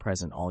winds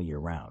present all year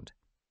round.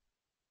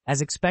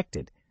 As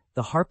expected,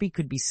 the harpy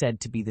could be said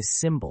to be the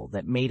symbol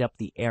that made up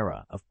the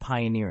era of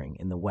pioneering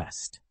in the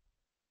West.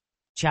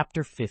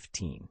 Chapter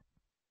 15.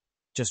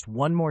 Just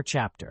one more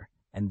chapter,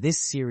 and this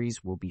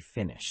series will be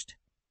finished.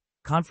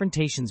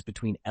 Confrontations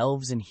between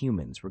elves and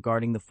humans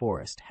regarding the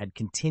forest had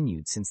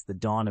continued since the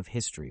dawn of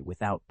history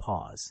without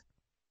pause.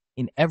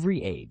 In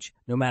every age,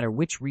 no matter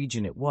which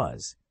region it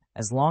was,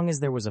 as long as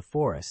there was a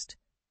forest,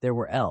 there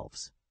were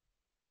elves.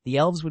 The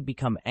elves would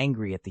become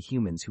angry at the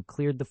humans who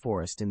cleared the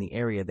forest in the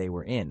area they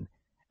were in,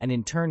 and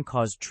in turn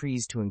caused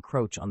trees to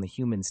encroach on the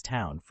humans'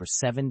 town for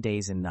 7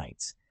 days and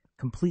nights,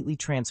 completely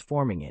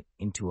transforming it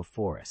into a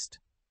forest.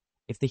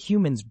 If the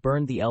humans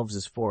burned the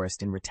elves'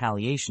 forest in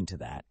retaliation to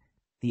that,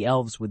 the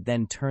elves would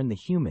then turn the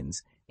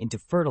humans into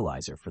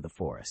fertilizer for the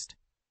forest.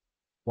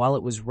 While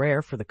it was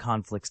rare for the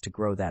conflicts to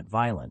grow that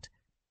violent,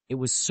 it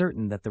was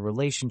certain that the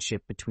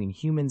relationship between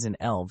humans and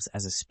elves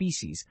as a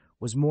species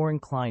was more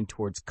inclined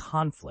towards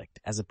conflict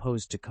as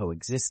opposed to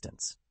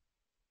coexistence.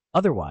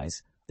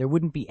 Otherwise, there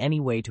wouldn't be any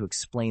way to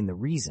explain the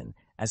reason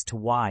as to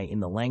why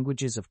in the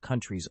languages of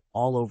countries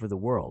all over the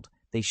world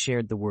they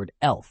shared the word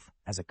elf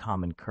as a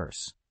common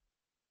curse.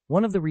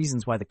 One of the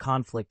reasons why the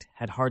conflict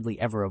had hardly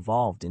ever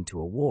evolved into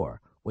a war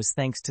was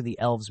thanks to the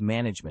elves'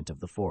 management of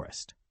the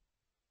forest.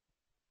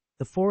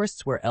 The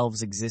forests where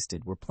elves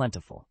existed were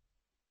plentiful.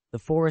 The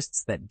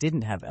forests that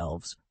didn't have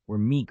elves were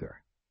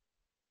meager.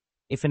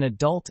 If an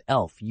adult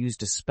elf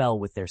used a spell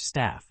with their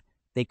staff,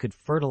 they could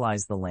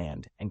fertilize the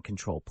land and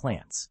control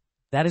plants.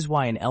 That is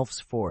why an elf's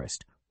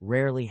forest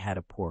rarely had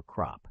a poor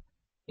crop.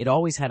 It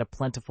always had a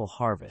plentiful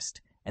harvest,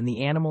 and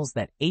the animals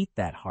that ate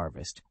that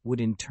harvest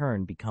would in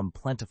turn become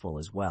plentiful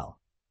as well.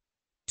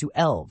 To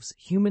elves,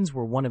 humans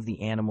were one of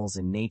the animals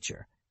in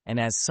nature, and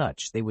as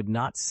such they would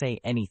not say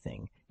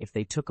anything if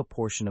they took a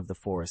portion of the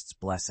forest's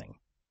blessing.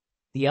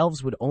 The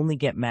elves would only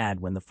get mad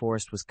when the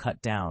forest was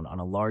cut down on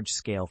a large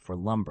scale for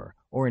lumber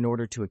or in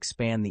order to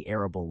expand the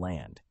arable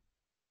land.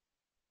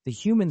 The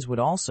humans would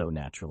also,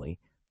 naturally,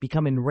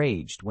 become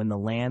enraged when the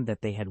land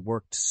that they had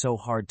worked so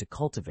hard to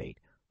cultivate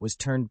was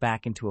turned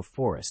back into a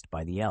forest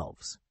by the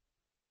elves.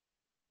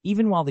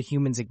 Even while the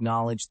humans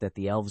acknowledged that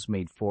the elves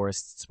made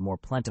forests more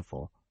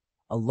plentiful,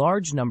 a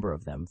large number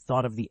of them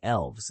thought of the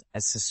elves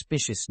as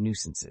suspicious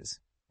nuisances.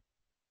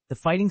 The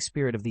fighting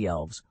spirit of the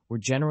elves were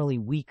generally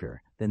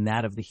weaker than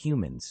that of the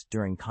humans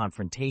during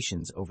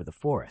confrontations over the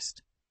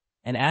forest,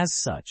 and as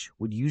such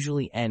would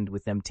usually end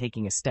with them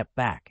taking a step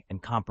back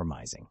and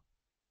compromising.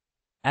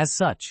 As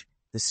such,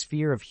 the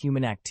sphere of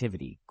human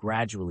activity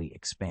gradually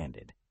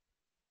expanded.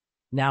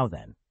 Now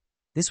then,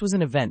 this was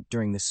an event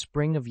during the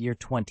spring of year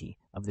 20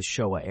 of the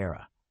Showa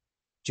era.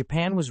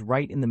 Japan was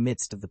right in the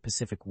midst of the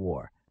Pacific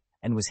War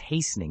and was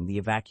hastening the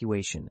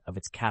evacuation of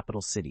its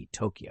capital city,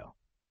 Tokyo.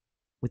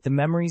 With the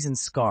memories and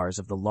scars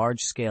of the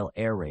large-scale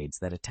air raids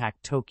that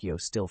attacked Tokyo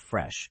still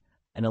fresh,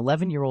 an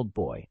 11-year-old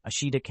boy,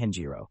 Ashida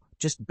Kenjiro,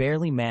 just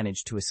barely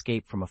managed to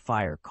escape from a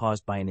fire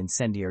caused by an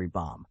incendiary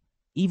bomb.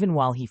 Even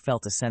while he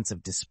felt a sense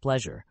of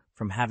displeasure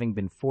from having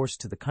been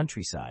forced to the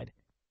countryside,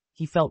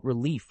 he felt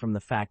relief from the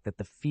fact that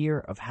the fear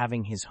of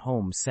having his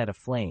home set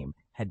aflame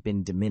had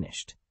been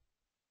diminished.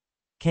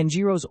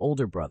 Kenjiro's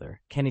older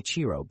brother,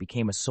 Kenichiro,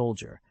 became a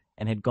soldier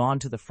and had gone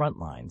to the front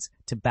lines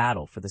to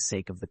battle for the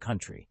sake of the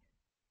country.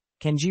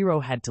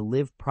 Kenjiro had to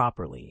live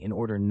properly in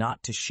order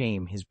not to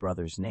shame his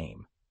brother's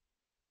name.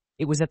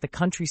 It was at the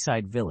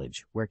countryside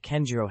village where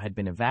Kenjiro had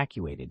been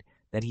evacuated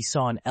that he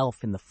saw an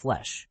elf in the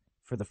flesh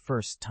for the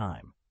first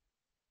time.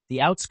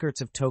 The outskirts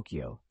of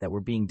Tokyo that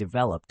were being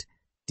developed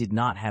did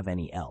not have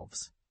any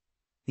elves.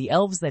 The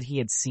elves that he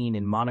had seen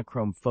in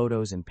monochrome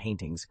photos and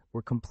paintings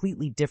were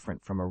completely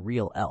different from a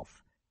real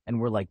elf, and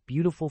were like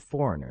beautiful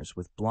foreigners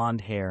with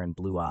blonde hair and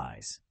blue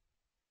eyes.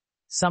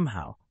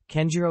 Somehow,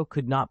 Kenjiro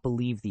could not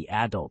believe the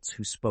adults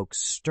who spoke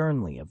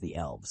sternly of the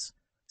elves,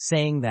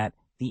 saying that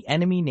the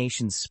enemy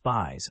nation's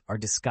spies are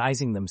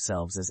disguising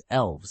themselves as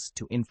elves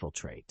to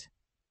infiltrate.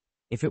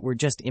 If it were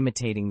just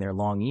imitating their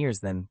long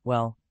ears, then,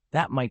 well,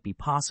 that might be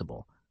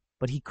possible,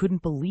 but he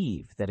couldn't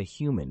believe that a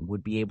human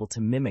would be able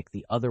to mimic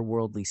the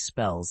otherworldly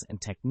spells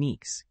and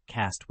techniques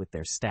cast with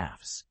their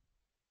staffs.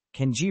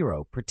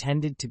 Kenjiro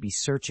pretended to be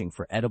searching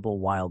for edible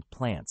wild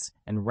plants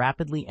and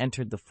rapidly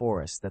entered the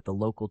forest that the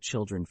local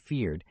children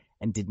feared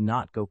and did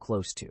not go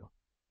close to.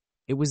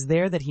 It was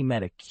there that he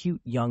met a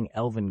cute young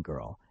elven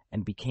girl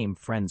and became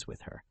friends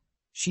with her.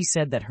 She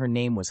said that her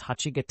name was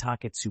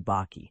Hachigatake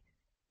Tsubaki.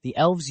 The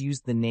elves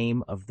used the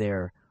name of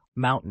their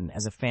mountain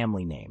as a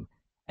family name,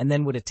 and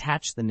then would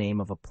attach the name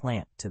of a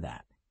plant to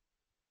that.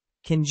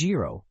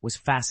 Kenjiro was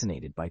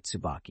fascinated by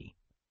Tsubaki.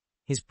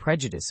 His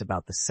prejudice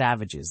about the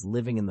savages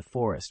living in the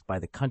forest by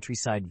the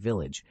countryside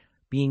village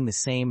being the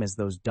same as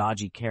those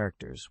dodgy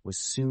characters was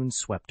soon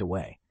swept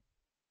away.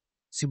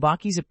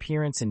 Tsubaki's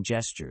appearance and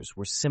gestures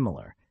were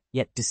similar,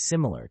 yet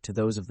dissimilar to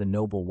those of the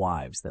noble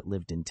wives that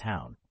lived in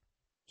town.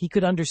 He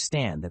could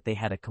understand that they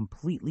had a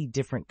completely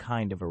different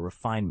kind of a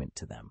refinement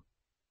to them.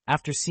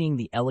 After seeing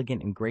the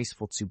elegant and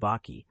graceful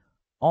Tsubaki,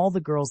 all the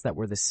girls that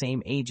were the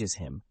same age as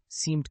him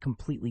seemed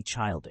completely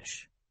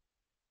childish.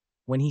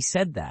 When he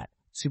said that,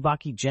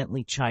 Tsubaki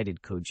gently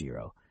chided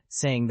Kojiro,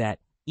 saying that,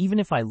 even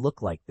if I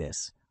look like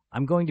this,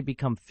 I'm going to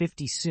become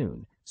 50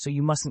 soon, so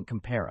you mustn't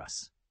compare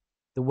us.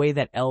 The way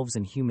that elves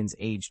and humans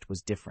aged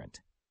was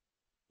different.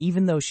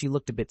 Even though she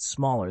looked a bit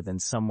smaller than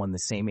someone the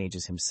same age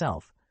as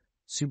himself,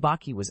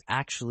 Tsubaki was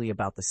actually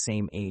about the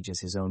same age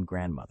as his own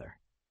grandmother.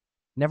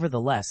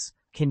 Nevertheless,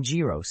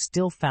 Kenjiro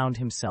still found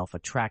himself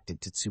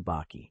attracted to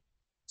Tsubaki.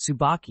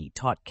 Tsubaki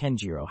taught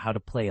Kenjiro how to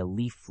play a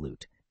leaf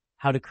flute,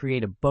 how to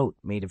create a boat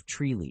made of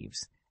tree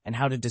leaves, and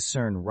how to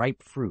discern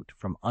ripe fruit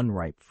from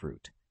unripe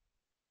fruit.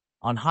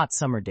 On hot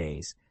summer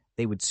days,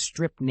 they would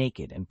strip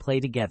naked and play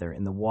together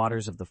in the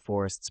waters of the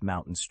forest's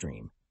mountain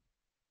stream.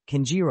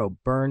 Kenjiro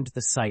burned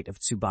the sight of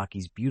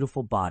Tsubaki's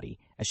beautiful body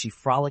as she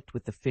frolicked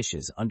with the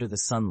fishes under the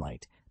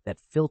sunlight that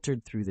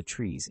filtered through the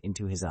trees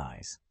into his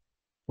eyes.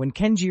 When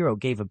Kenjiro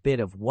gave a bit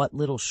of what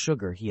little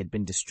sugar he had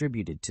been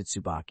distributed to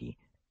Tsubaki,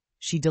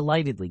 she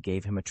delightedly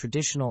gave him a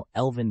traditional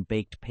elven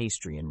baked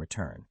pastry in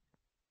return.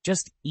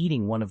 Just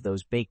eating one of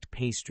those baked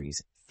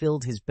pastries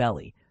filled his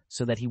belly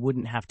so that he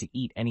wouldn't have to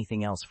eat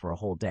anything else for a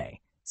whole day,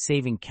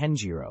 saving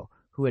Kenjiro,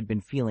 who had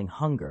been feeling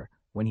hunger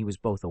when he was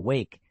both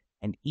awake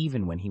and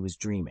even when he was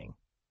dreaming.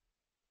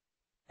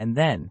 And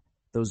then,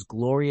 those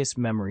glorious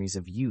memories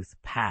of youth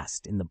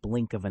passed in the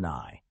blink of an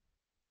eye.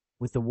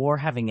 With the war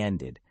having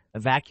ended,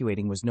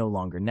 evacuating was no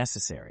longer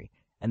necessary,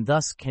 and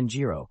thus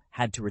Kenjiro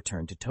had to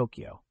return to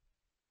Tokyo.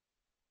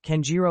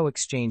 Kenjiro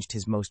exchanged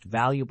his most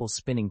valuable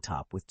spinning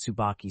top with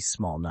Tsubaki's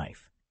small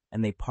knife,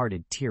 and they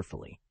parted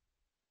tearfully.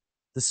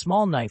 The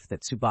small knife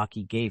that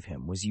Tsubaki gave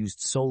him was used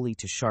solely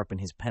to sharpen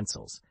his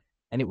pencils,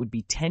 and it would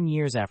be 10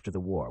 years after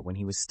the war, when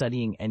he was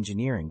studying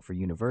engineering for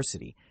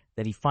university,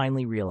 that he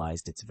finally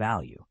realized its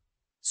value.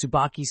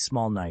 Tsubaki's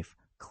small knife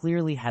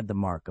clearly had the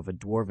mark of a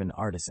dwarven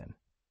artisan.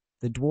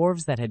 The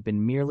dwarves that had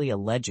been merely a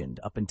legend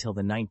up until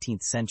the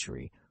 19th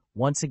century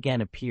once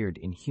again appeared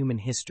in human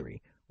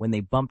history when they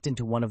bumped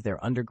into one of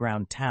their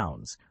underground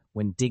towns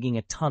when digging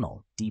a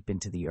tunnel deep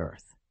into the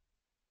earth.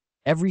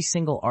 Every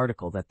single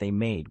article that they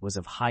made was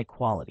of high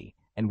quality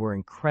and were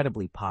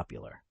incredibly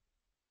popular.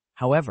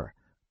 However,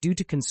 due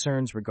to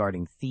concerns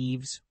regarding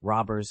thieves,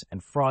 robbers,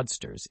 and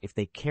fraudsters if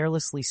they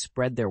carelessly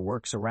spread their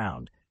works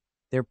around,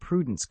 their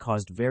prudence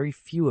caused very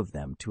few of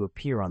them to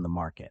appear on the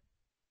market.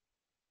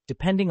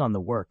 Depending on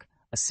the work,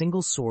 a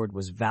single sword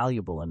was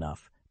valuable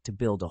enough to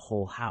build a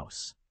whole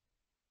house.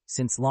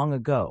 Since long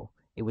ago,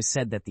 it was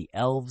said that the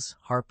elves,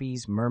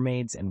 harpies,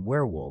 mermaids, and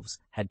werewolves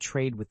had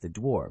trade with the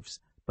dwarves,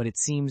 but it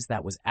seems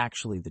that was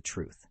actually the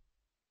truth.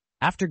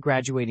 After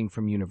graduating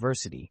from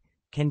university,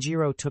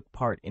 Kenjiro took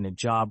part in a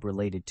job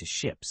related to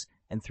ships,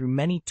 and through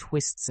many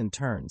twists and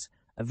turns,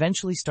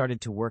 eventually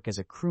started to work as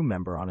a crew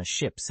member on a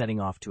ship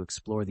setting off to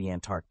explore the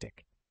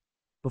Antarctic.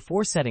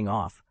 Before setting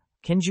off,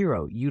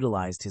 Kenjiro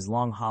utilized his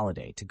long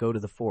holiday to go to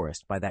the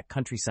forest by that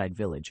countryside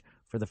village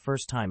for the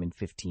first time in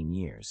 15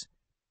 years.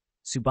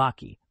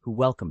 Tsubaki, who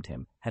welcomed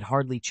him, had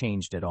hardly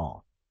changed at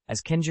all.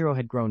 As Kenjiro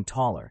had grown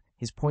taller,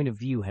 his point of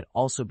view had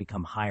also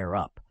become higher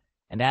up,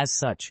 and as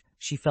such,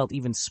 she felt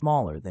even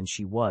smaller than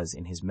she was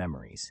in his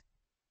memories.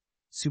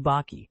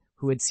 Tsubaki,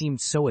 who had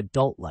seemed so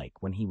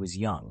adult-like when he was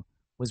young,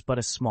 was but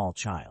a small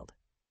child.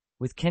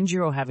 With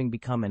Kenjiro having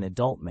become an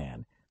adult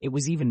man, it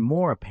was even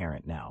more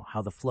apparent now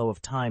how the flow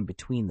of time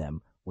between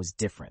them was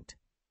different.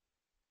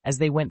 As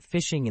they went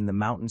fishing in the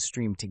mountain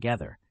stream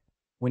together,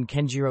 when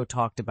Kenjiro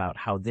talked about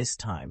how this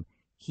time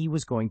he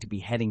was going to be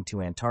heading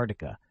to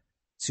Antarctica,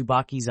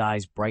 Tsubaki's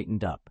eyes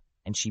brightened up,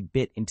 and she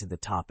bit into the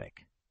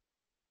topic.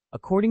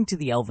 According to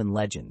the elven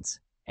legends,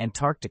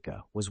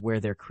 Antarctica was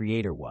where their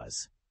creator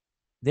was.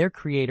 Their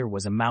creator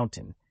was a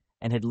mountain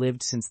and had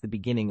lived since the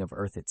beginning of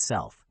Earth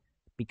itself,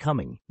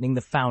 becoming the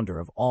founder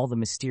of all the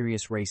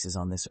mysterious races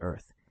on this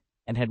Earth,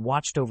 and had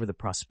watched over the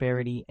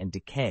prosperity and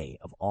decay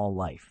of all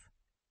life.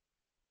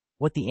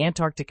 What the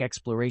Antarctic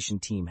exploration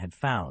team had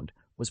found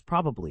was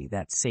probably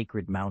that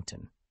sacred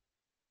mountain.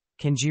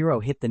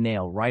 Kenjiro hit the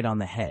nail right on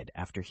the head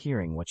after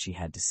hearing what she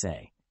had to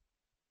say.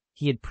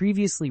 He had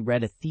previously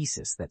read a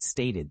thesis that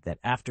stated that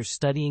after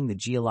studying the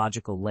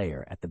geological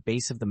layer at the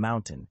base of the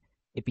mountain,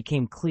 it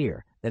became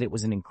clear that it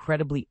was an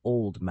incredibly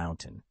old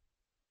mountain.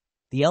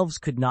 The elves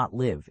could not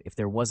live if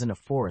there wasn't a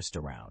forest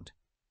around.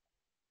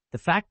 The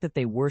fact that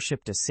they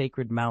worshipped a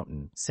sacred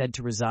mountain said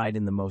to reside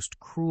in the most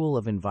cruel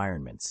of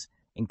environments,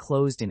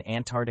 enclosed in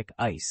Antarctic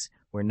ice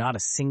where not a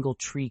single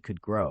tree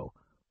could grow,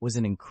 was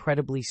an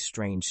incredibly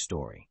strange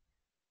story.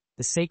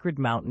 The sacred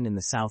mountain in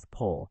the South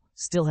Pole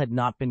still had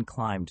not been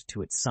climbed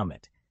to its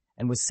summit,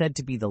 and was said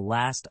to be the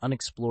last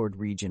unexplored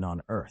region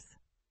on Earth.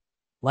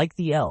 Like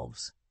the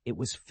elves, it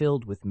was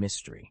filled with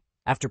mystery.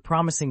 After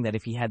promising that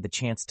if he had the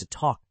chance to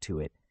talk to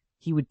it,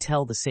 he would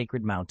tell the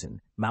sacred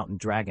mountain, Mountain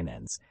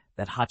Dragonens,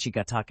 that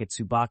Hachigatake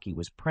Tsubaki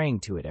was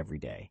praying to it every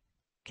day,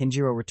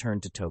 Kenjiro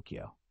returned to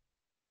Tokyo.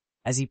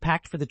 As he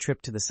packed for the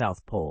trip to the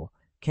South Pole,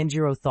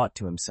 Kenjiro thought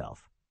to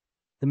himself,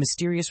 the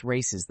mysterious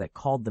races that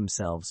called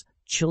themselves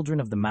Children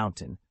of the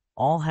Mountain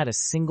all had a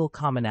single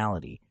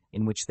commonality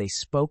in which they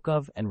spoke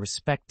of and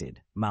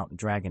respected Mountain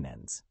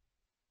Dragonens.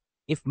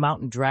 If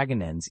Mountain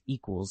Dragonens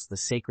equals the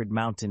sacred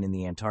mountain in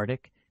the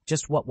Antarctic,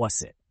 just what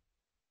was it?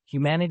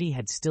 Humanity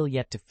had still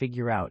yet to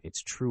figure out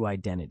its true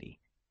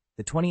identity.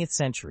 The 20th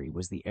century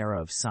was the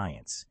era of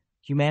science.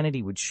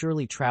 Humanity would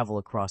surely travel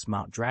across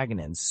Mount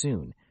Dragonens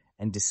soon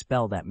and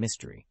dispel that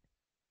mystery.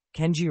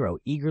 Kenjiro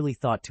eagerly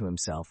thought to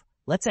himself,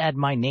 let's add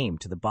my name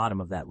to the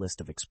bottom of that list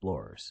of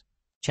explorers.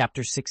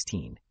 Chapter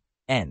 16.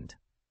 End.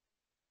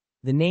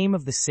 The name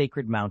of the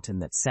sacred mountain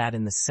that sat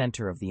in the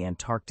center of the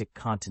Antarctic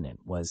continent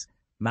was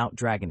Mount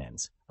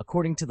Dragonens,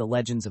 according to the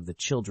legends of the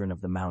Children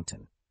of the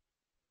Mountain.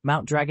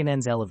 Mount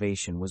Dragonens'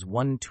 elevation was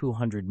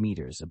 1,200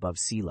 meters above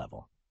sea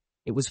level.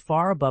 It was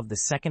far above the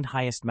second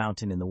highest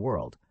mountain in the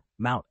world,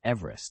 Mount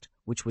Everest,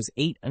 which was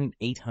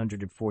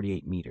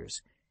 848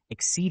 meters,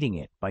 exceeding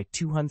it by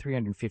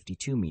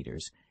 352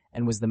 meters,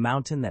 and was the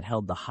mountain that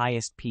held the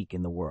highest peak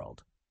in the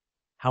world.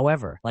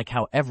 However, like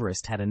how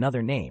Everest had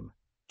another name,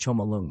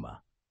 Chomolungma,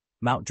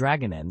 Mount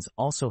Dragonens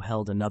also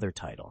held another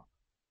title.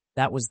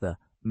 That was the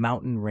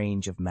Mountain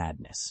Range of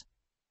Madness.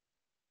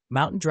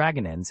 Mountain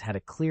Dragonens had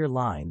a clear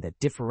line that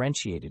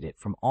differentiated it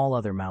from all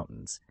other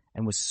mountains,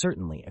 and was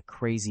certainly a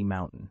crazy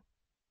mountain.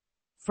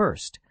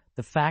 First,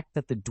 the fact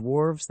that the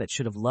dwarves that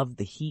should have loved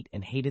the heat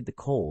and hated the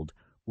cold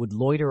would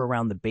loiter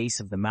around the base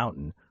of the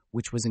mountain,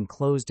 which was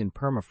enclosed in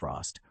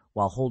permafrost,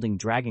 while holding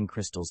dragon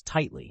crystals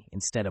tightly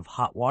instead of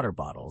hot water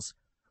bottles,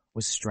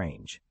 was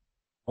strange.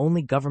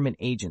 Only government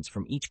agents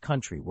from each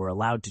country were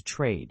allowed to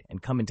trade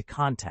and come into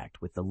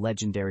contact with the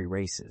legendary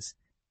races.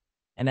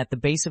 And at the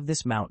base of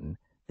this mountain,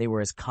 they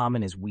were as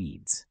common as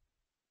weeds.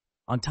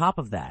 On top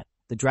of that,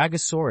 the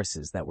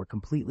Dragosauruses that were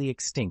completely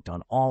extinct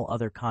on all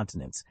other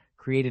continents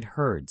created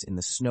herds in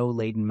the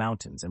snow-laden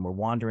mountains and were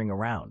wandering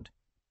around.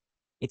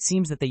 It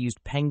seems that they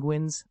used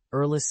penguins,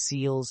 earless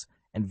seals,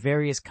 and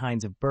various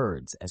kinds of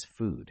birds as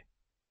food.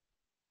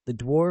 The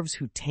dwarves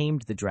who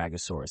tamed the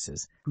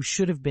Dragosauruses, who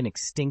should have been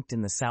extinct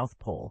in the South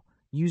Pole,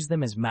 used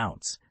them as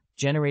mounts,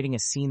 generating a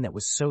scene that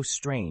was so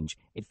strange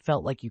it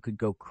felt like you could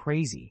go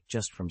crazy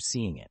just from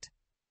seeing it.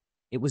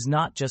 It was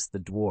not just the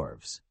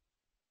dwarves.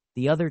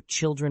 The other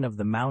children of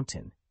the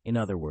mountain, in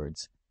other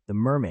words, the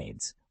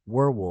mermaids,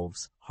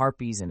 werewolves,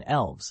 harpies, and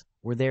elves,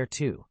 were there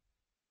too.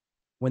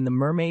 When the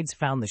mermaids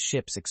found the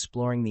ships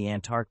exploring the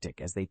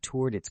Antarctic as they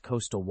toured its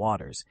coastal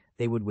waters,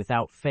 they would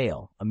without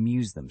fail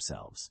amuse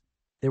themselves.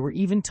 There were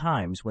even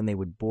times when they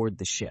would board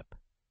the ship.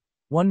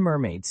 One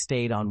mermaid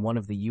stayed on one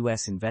of the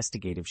U.S.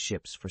 investigative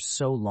ships for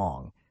so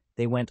long,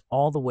 they went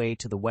all the way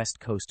to the west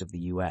coast of the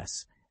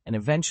U.S. and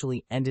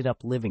eventually ended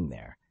up living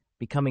there,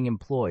 becoming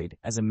employed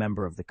as a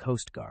member of the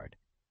Coast Guard.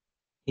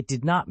 It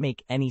did not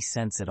make any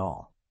sense at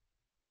all.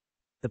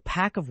 The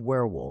pack of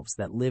werewolves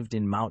that lived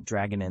in Mount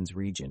Dragonen's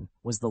region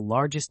was the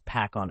largest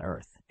pack on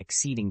Earth,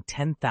 exceeding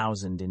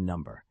 10,000 in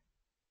number.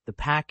 The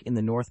pack in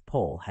the North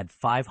Pole had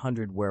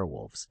 500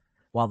 werewolves,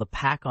 while the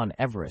pack on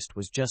Everest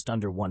was just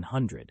under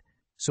 100,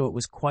 so it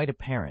was quite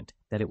apparent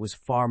that it was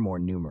far more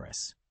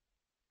numerous.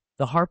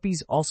 The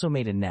harpies also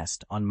made a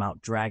nest on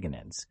Mount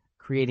Dragonens,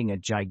 creating a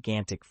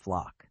gigantic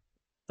flock.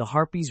 The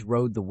harpies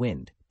rode the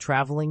wind,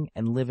 traveling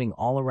and living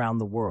all around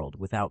the world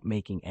without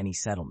making any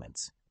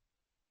settlements.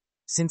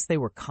 Since they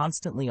were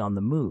constantly on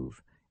the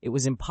move, it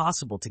was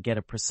impossible to get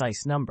a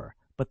precise number,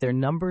 but their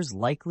numbers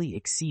likely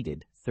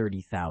exceeded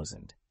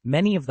 30,000.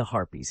 Many of the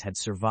harpies had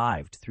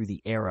survived through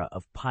the era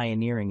of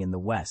pioneering in the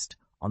West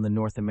on the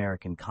North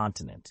American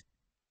continent,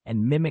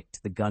 and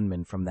mimicked the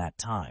gunmen from that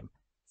time,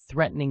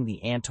 threatening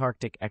the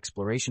Antarctic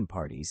exploration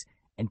parties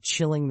and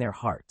chilling their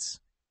hearts.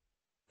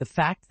 The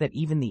fact that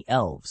even the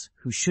elves,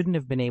 who shouldn't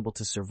have been able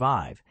to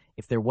survive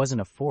if there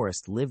wasn't a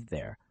forest lived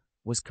there,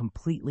 was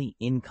completely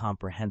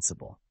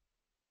incomprehensible.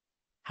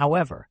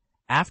 However,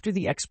 after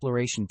the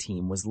exploration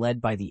team was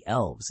led by the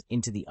elves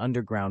into the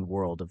underground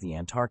world of the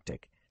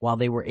Antarctic, while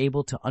they were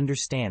able to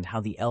understand how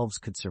the elves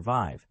could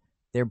survive,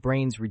 their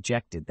brains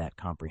rejected that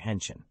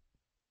comprehension.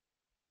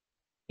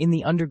 In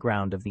the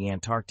underground of the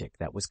Antarctic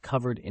that was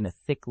covered in a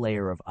thick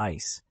layer of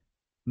ice,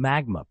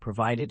 magma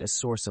provided a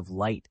source of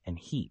light and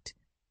heat,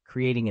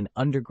 creating an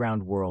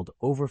underground world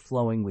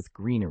overflowing with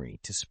greenery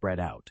to spread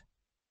out.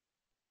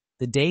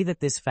 The day that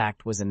this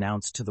fact was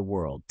announced to the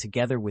world,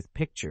 together with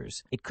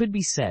pictures, it could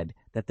be said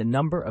that the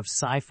number of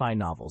sci-fi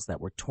novels that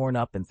were torn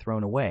up and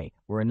thrown away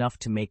were enough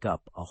to make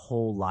up a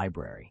whole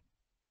library.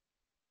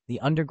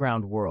 The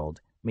underground world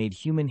made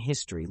human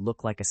history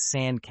look like a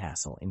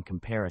sandcastle in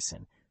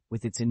comparison,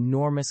 with its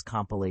enormous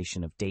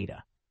compilation of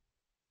data.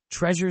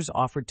 Treasures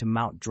offered to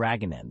Mount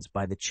Dragonens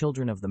by the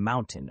children of the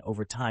mountain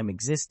over time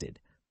existed,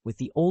 with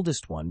the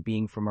oldest one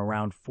being from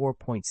around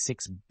 4.6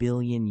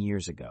 billion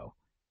years ago.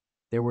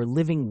 There were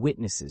living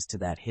witnesses to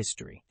that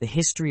history, the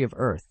history of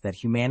Earth that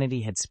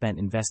humanity had spent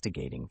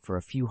investigating for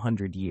a few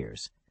hundred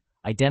years,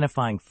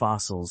 identifying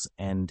fossils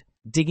and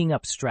digging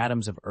up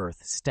stratums of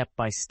Earth step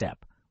by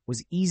step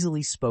was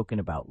easily spoken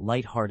about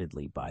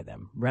lightheartedly by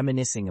them,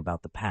 reminiscing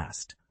about the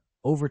past,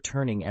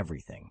 overturning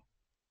everything.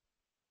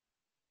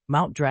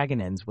 Mount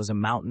Dragonens was a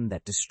mountain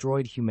that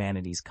destroyed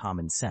humanity's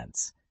common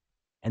sense,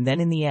 and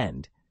then in the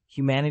end,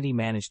 humanity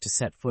managed to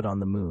set foot on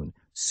the moon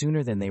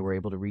sooner than they were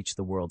able to reach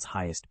the world's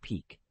highest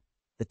peak.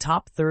 The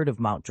top third of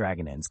Mount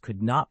Dragonens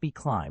could not be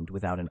climbed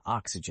without an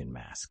oxygen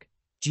mask.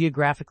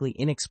 Geographically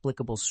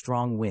inexplicable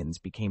strong winds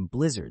became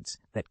blizzards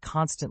that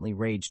constantly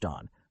raged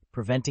on,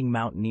 preventing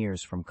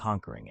mountaineers from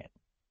conquering it.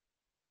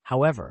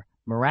 However,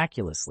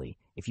 miraculously,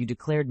 if you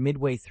declared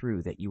midway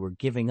through that you were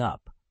giving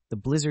up, the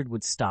blizzard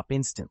would stop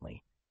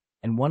instantly,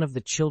 and one of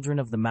the children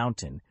of the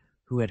mountain,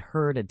 who had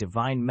heard a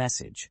divine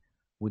message,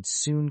 would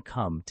soon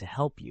come to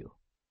help you.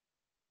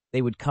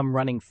 They would come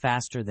running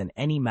faster than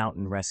any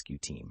mountain rescue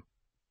team.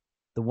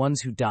 The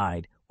ones who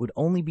died would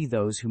only be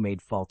those who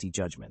made faulty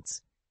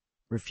judgments,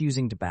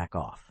 refusing to back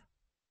off.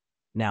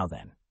 Now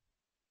then,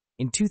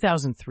 in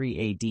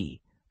 2003 AD,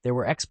 there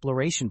were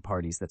exploration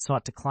parties that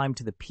sought to climb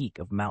to the peak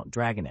of Mount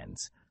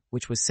Dragonens,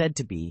 which was said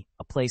to be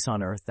a place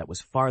on Earth that was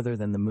farther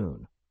than the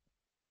moon.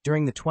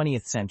 During the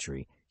 20th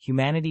century,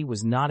 humanity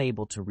was not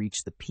able to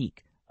reach the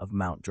peak of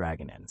Mount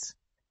Dragonens.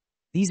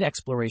 These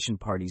exploration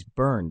parties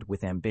burned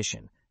with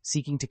ambition,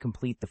 seeking to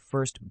complete the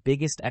first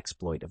biggest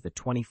exploit of the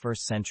 21st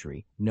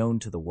century known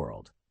to the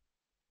world.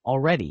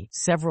 Already,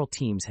 several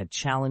teams had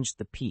challenged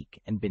the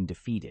peak and been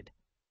defeated.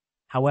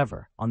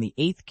 However, on the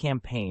 8th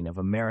campaign of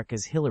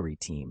America's Hillary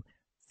team,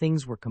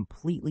 things were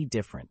completely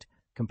different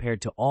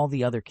compared to all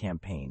the other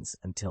campaigns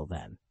until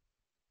then.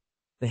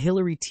 The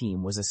Hillary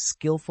team was a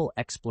skillful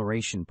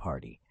exploration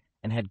party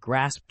and had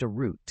grasped a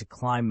route to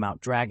climb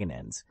Mount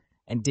Dragonens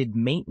and did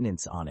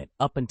maintenance on it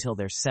up until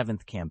their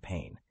 7th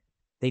campaign.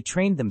 They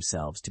trained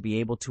themselves to be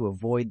able to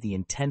avoid the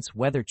intense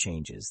weather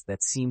changes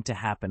that seemed to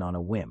happen on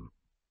a whim.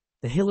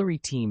 The Hillary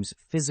team's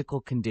physical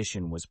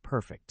condition was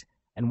perfect,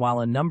 and while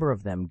a number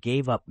of them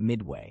gave up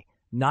midway,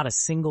 not a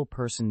single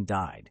person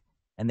died,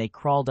 and they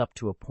crawled up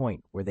to a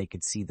point where they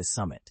could see the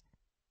summit.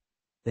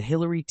 The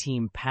Hillary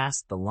team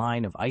passed the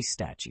line of ice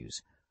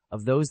statues,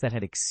 of those that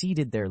had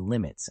exceeded their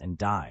limits and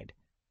died,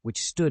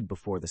 which stood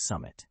before the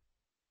summit.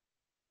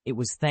 It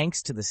was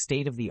thanks to the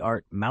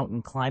state-of-the-art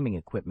mountain climbing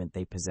equipment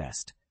they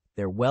possessed,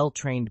 their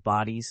well-trained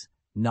bodies,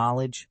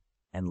 knowledge,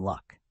 and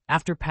luck.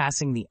 After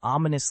passing the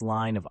ominous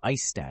line of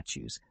ice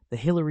statues, the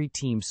Hillary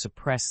team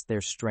suppressed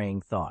their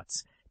straying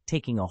thoughts,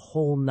 taking a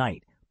whole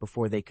night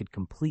before they could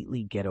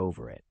completely get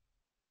over it.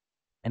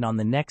 And on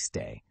the next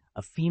day,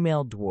 a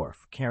female dwarf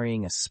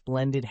carrying a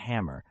splendid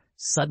hammer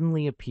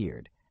suddenly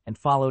appeared and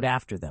followed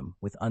after them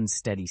with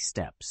unsteady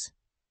steps.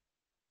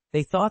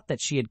 They thought that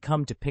she had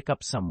come to pick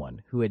up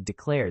someone who had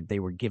declared they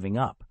were giving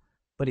up,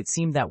 but it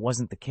seemed that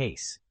wasn't the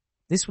case.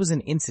 This was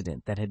an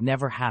incident that had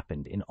never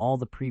happened in all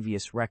the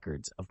previous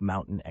records of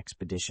mountain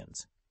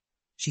expeditions.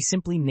 She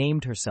simply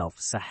named herself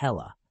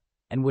Sahela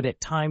and would at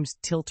times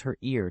tilt her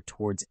ear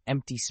towards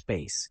empty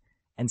space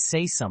and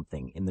say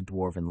something in the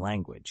dwarven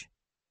language.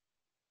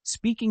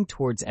 Speaking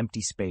towards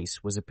empty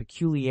space was a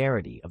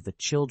peculiarity of the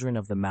children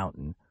of the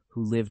mountain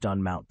who lived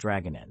on Mount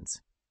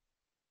Dragonens.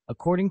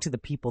 According to the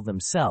people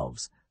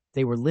themselves,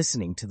 they were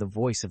listening to the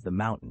voice of the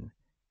mountain,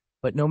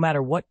 but no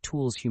matter what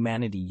tools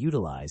humanity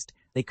utilized,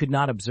 they could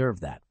not observe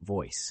that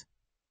voice.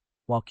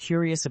 While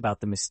curious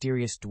about the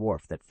mysterious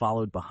dwarf that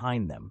followed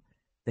behind them,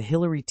 the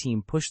Hillary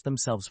team pushed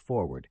themselves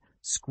forward,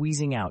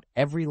 squeezing out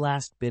every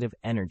last bit of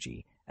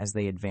energy as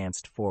they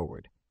advanced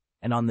forward,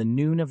 and on the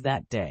noon of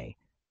that day,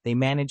 they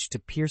managed to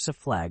pierce a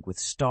flag with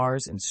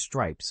stars and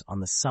stripes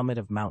on the summit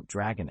of Mount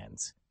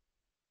Dragonens.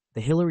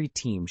 The Hillary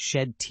team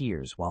shed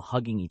tears while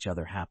hugging each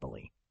other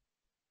happily.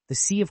 The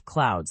sea of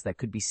clouds that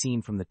could be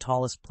seen from the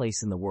tallest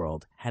place in the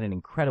world had an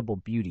incredible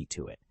beauty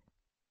to it.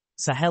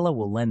 Sahela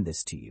will lend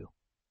this to you.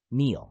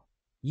 Neil,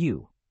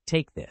 you,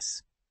 take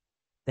this.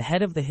 The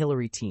head of the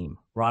Hillary team,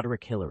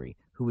 Roderick Hillary,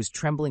 who was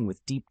trembling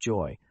with deep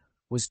joy,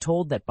 was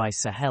told that by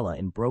Sahela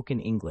in broken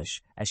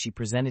English as she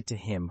presented to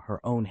him her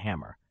own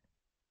hammer.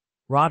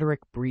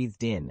 Roderick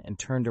breathed in and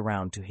turned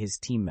around to his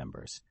team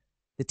members.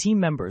 The team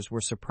members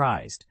were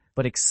surprised,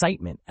 but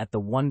excitement at the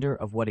wonder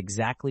of what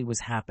exactly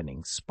was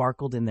happening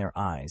sparkled in their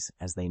eyes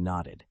as they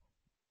nodded.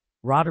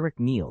 Roderick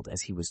kneeled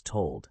as he was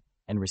told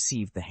and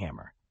received the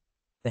hammer.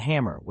 The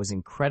hammer was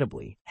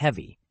incredibly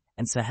heavy,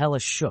 and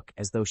Sahela shook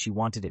as though she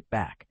wanted it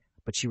back,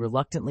 but she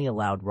reluctantly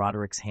allowed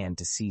Roderick's hand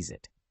to seize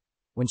it.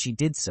 When she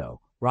did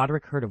so,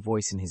 Roderick heard a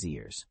voice in his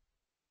ears.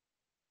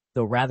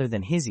 Though rather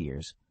than his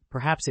ears,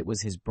 perhaps it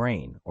was his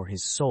brain or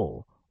his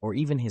soul or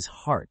even his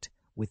heart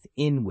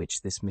within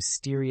which this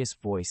mysterious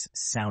voice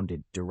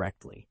sounded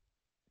directly.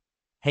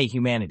 Hey,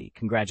 humanity,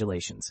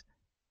 congratulations.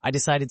 I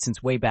decided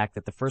since way back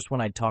that the first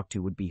one I'd talk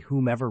to would be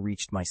whomever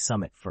reached my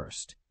summit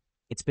first.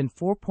 It's been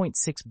 4.6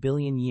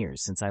 billion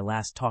years since I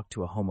last talked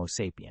to a Homo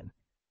sapien.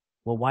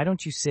 Well, why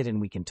don't you sit and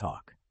we can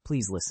talk?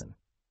 Please listen.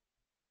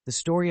 The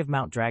story of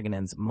Mount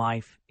Dragonens'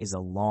 Mife is a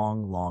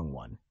long, long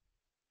one.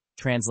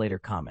 Translator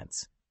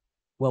comments.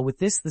 Well, with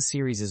this, the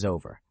series is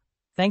over.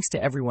 Thanks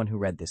to everyone who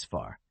read this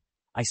far.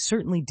 I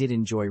certainly did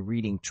enjoy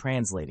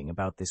translating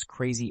about this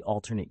crazy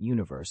alternate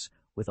universe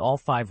with all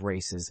 5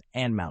 races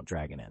and Mount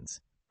Dragonens.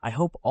 I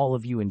hope all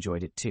of you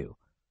enjoyed it too.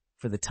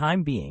 For the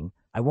time being,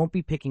 I won't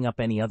be picking up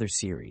any other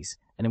series,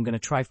 and I'm going to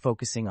try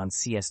focusing on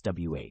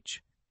CSWH.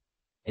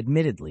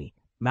 Admittedly,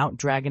 Mount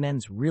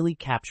Dragonens really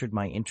captured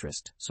my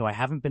interest, so I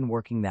haven't been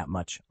working that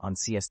much on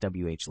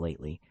CSWH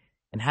lately,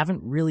 and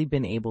haven't really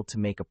been able to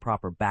make a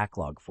proper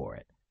backlog for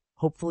it.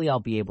 Hopefully I'll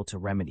be able to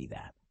remedy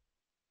that.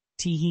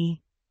 Teehee.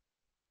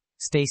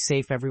 Stay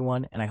safe,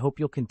 everyone, and I hope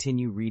you'll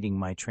continue reading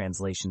my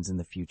translations in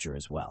the future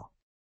as well.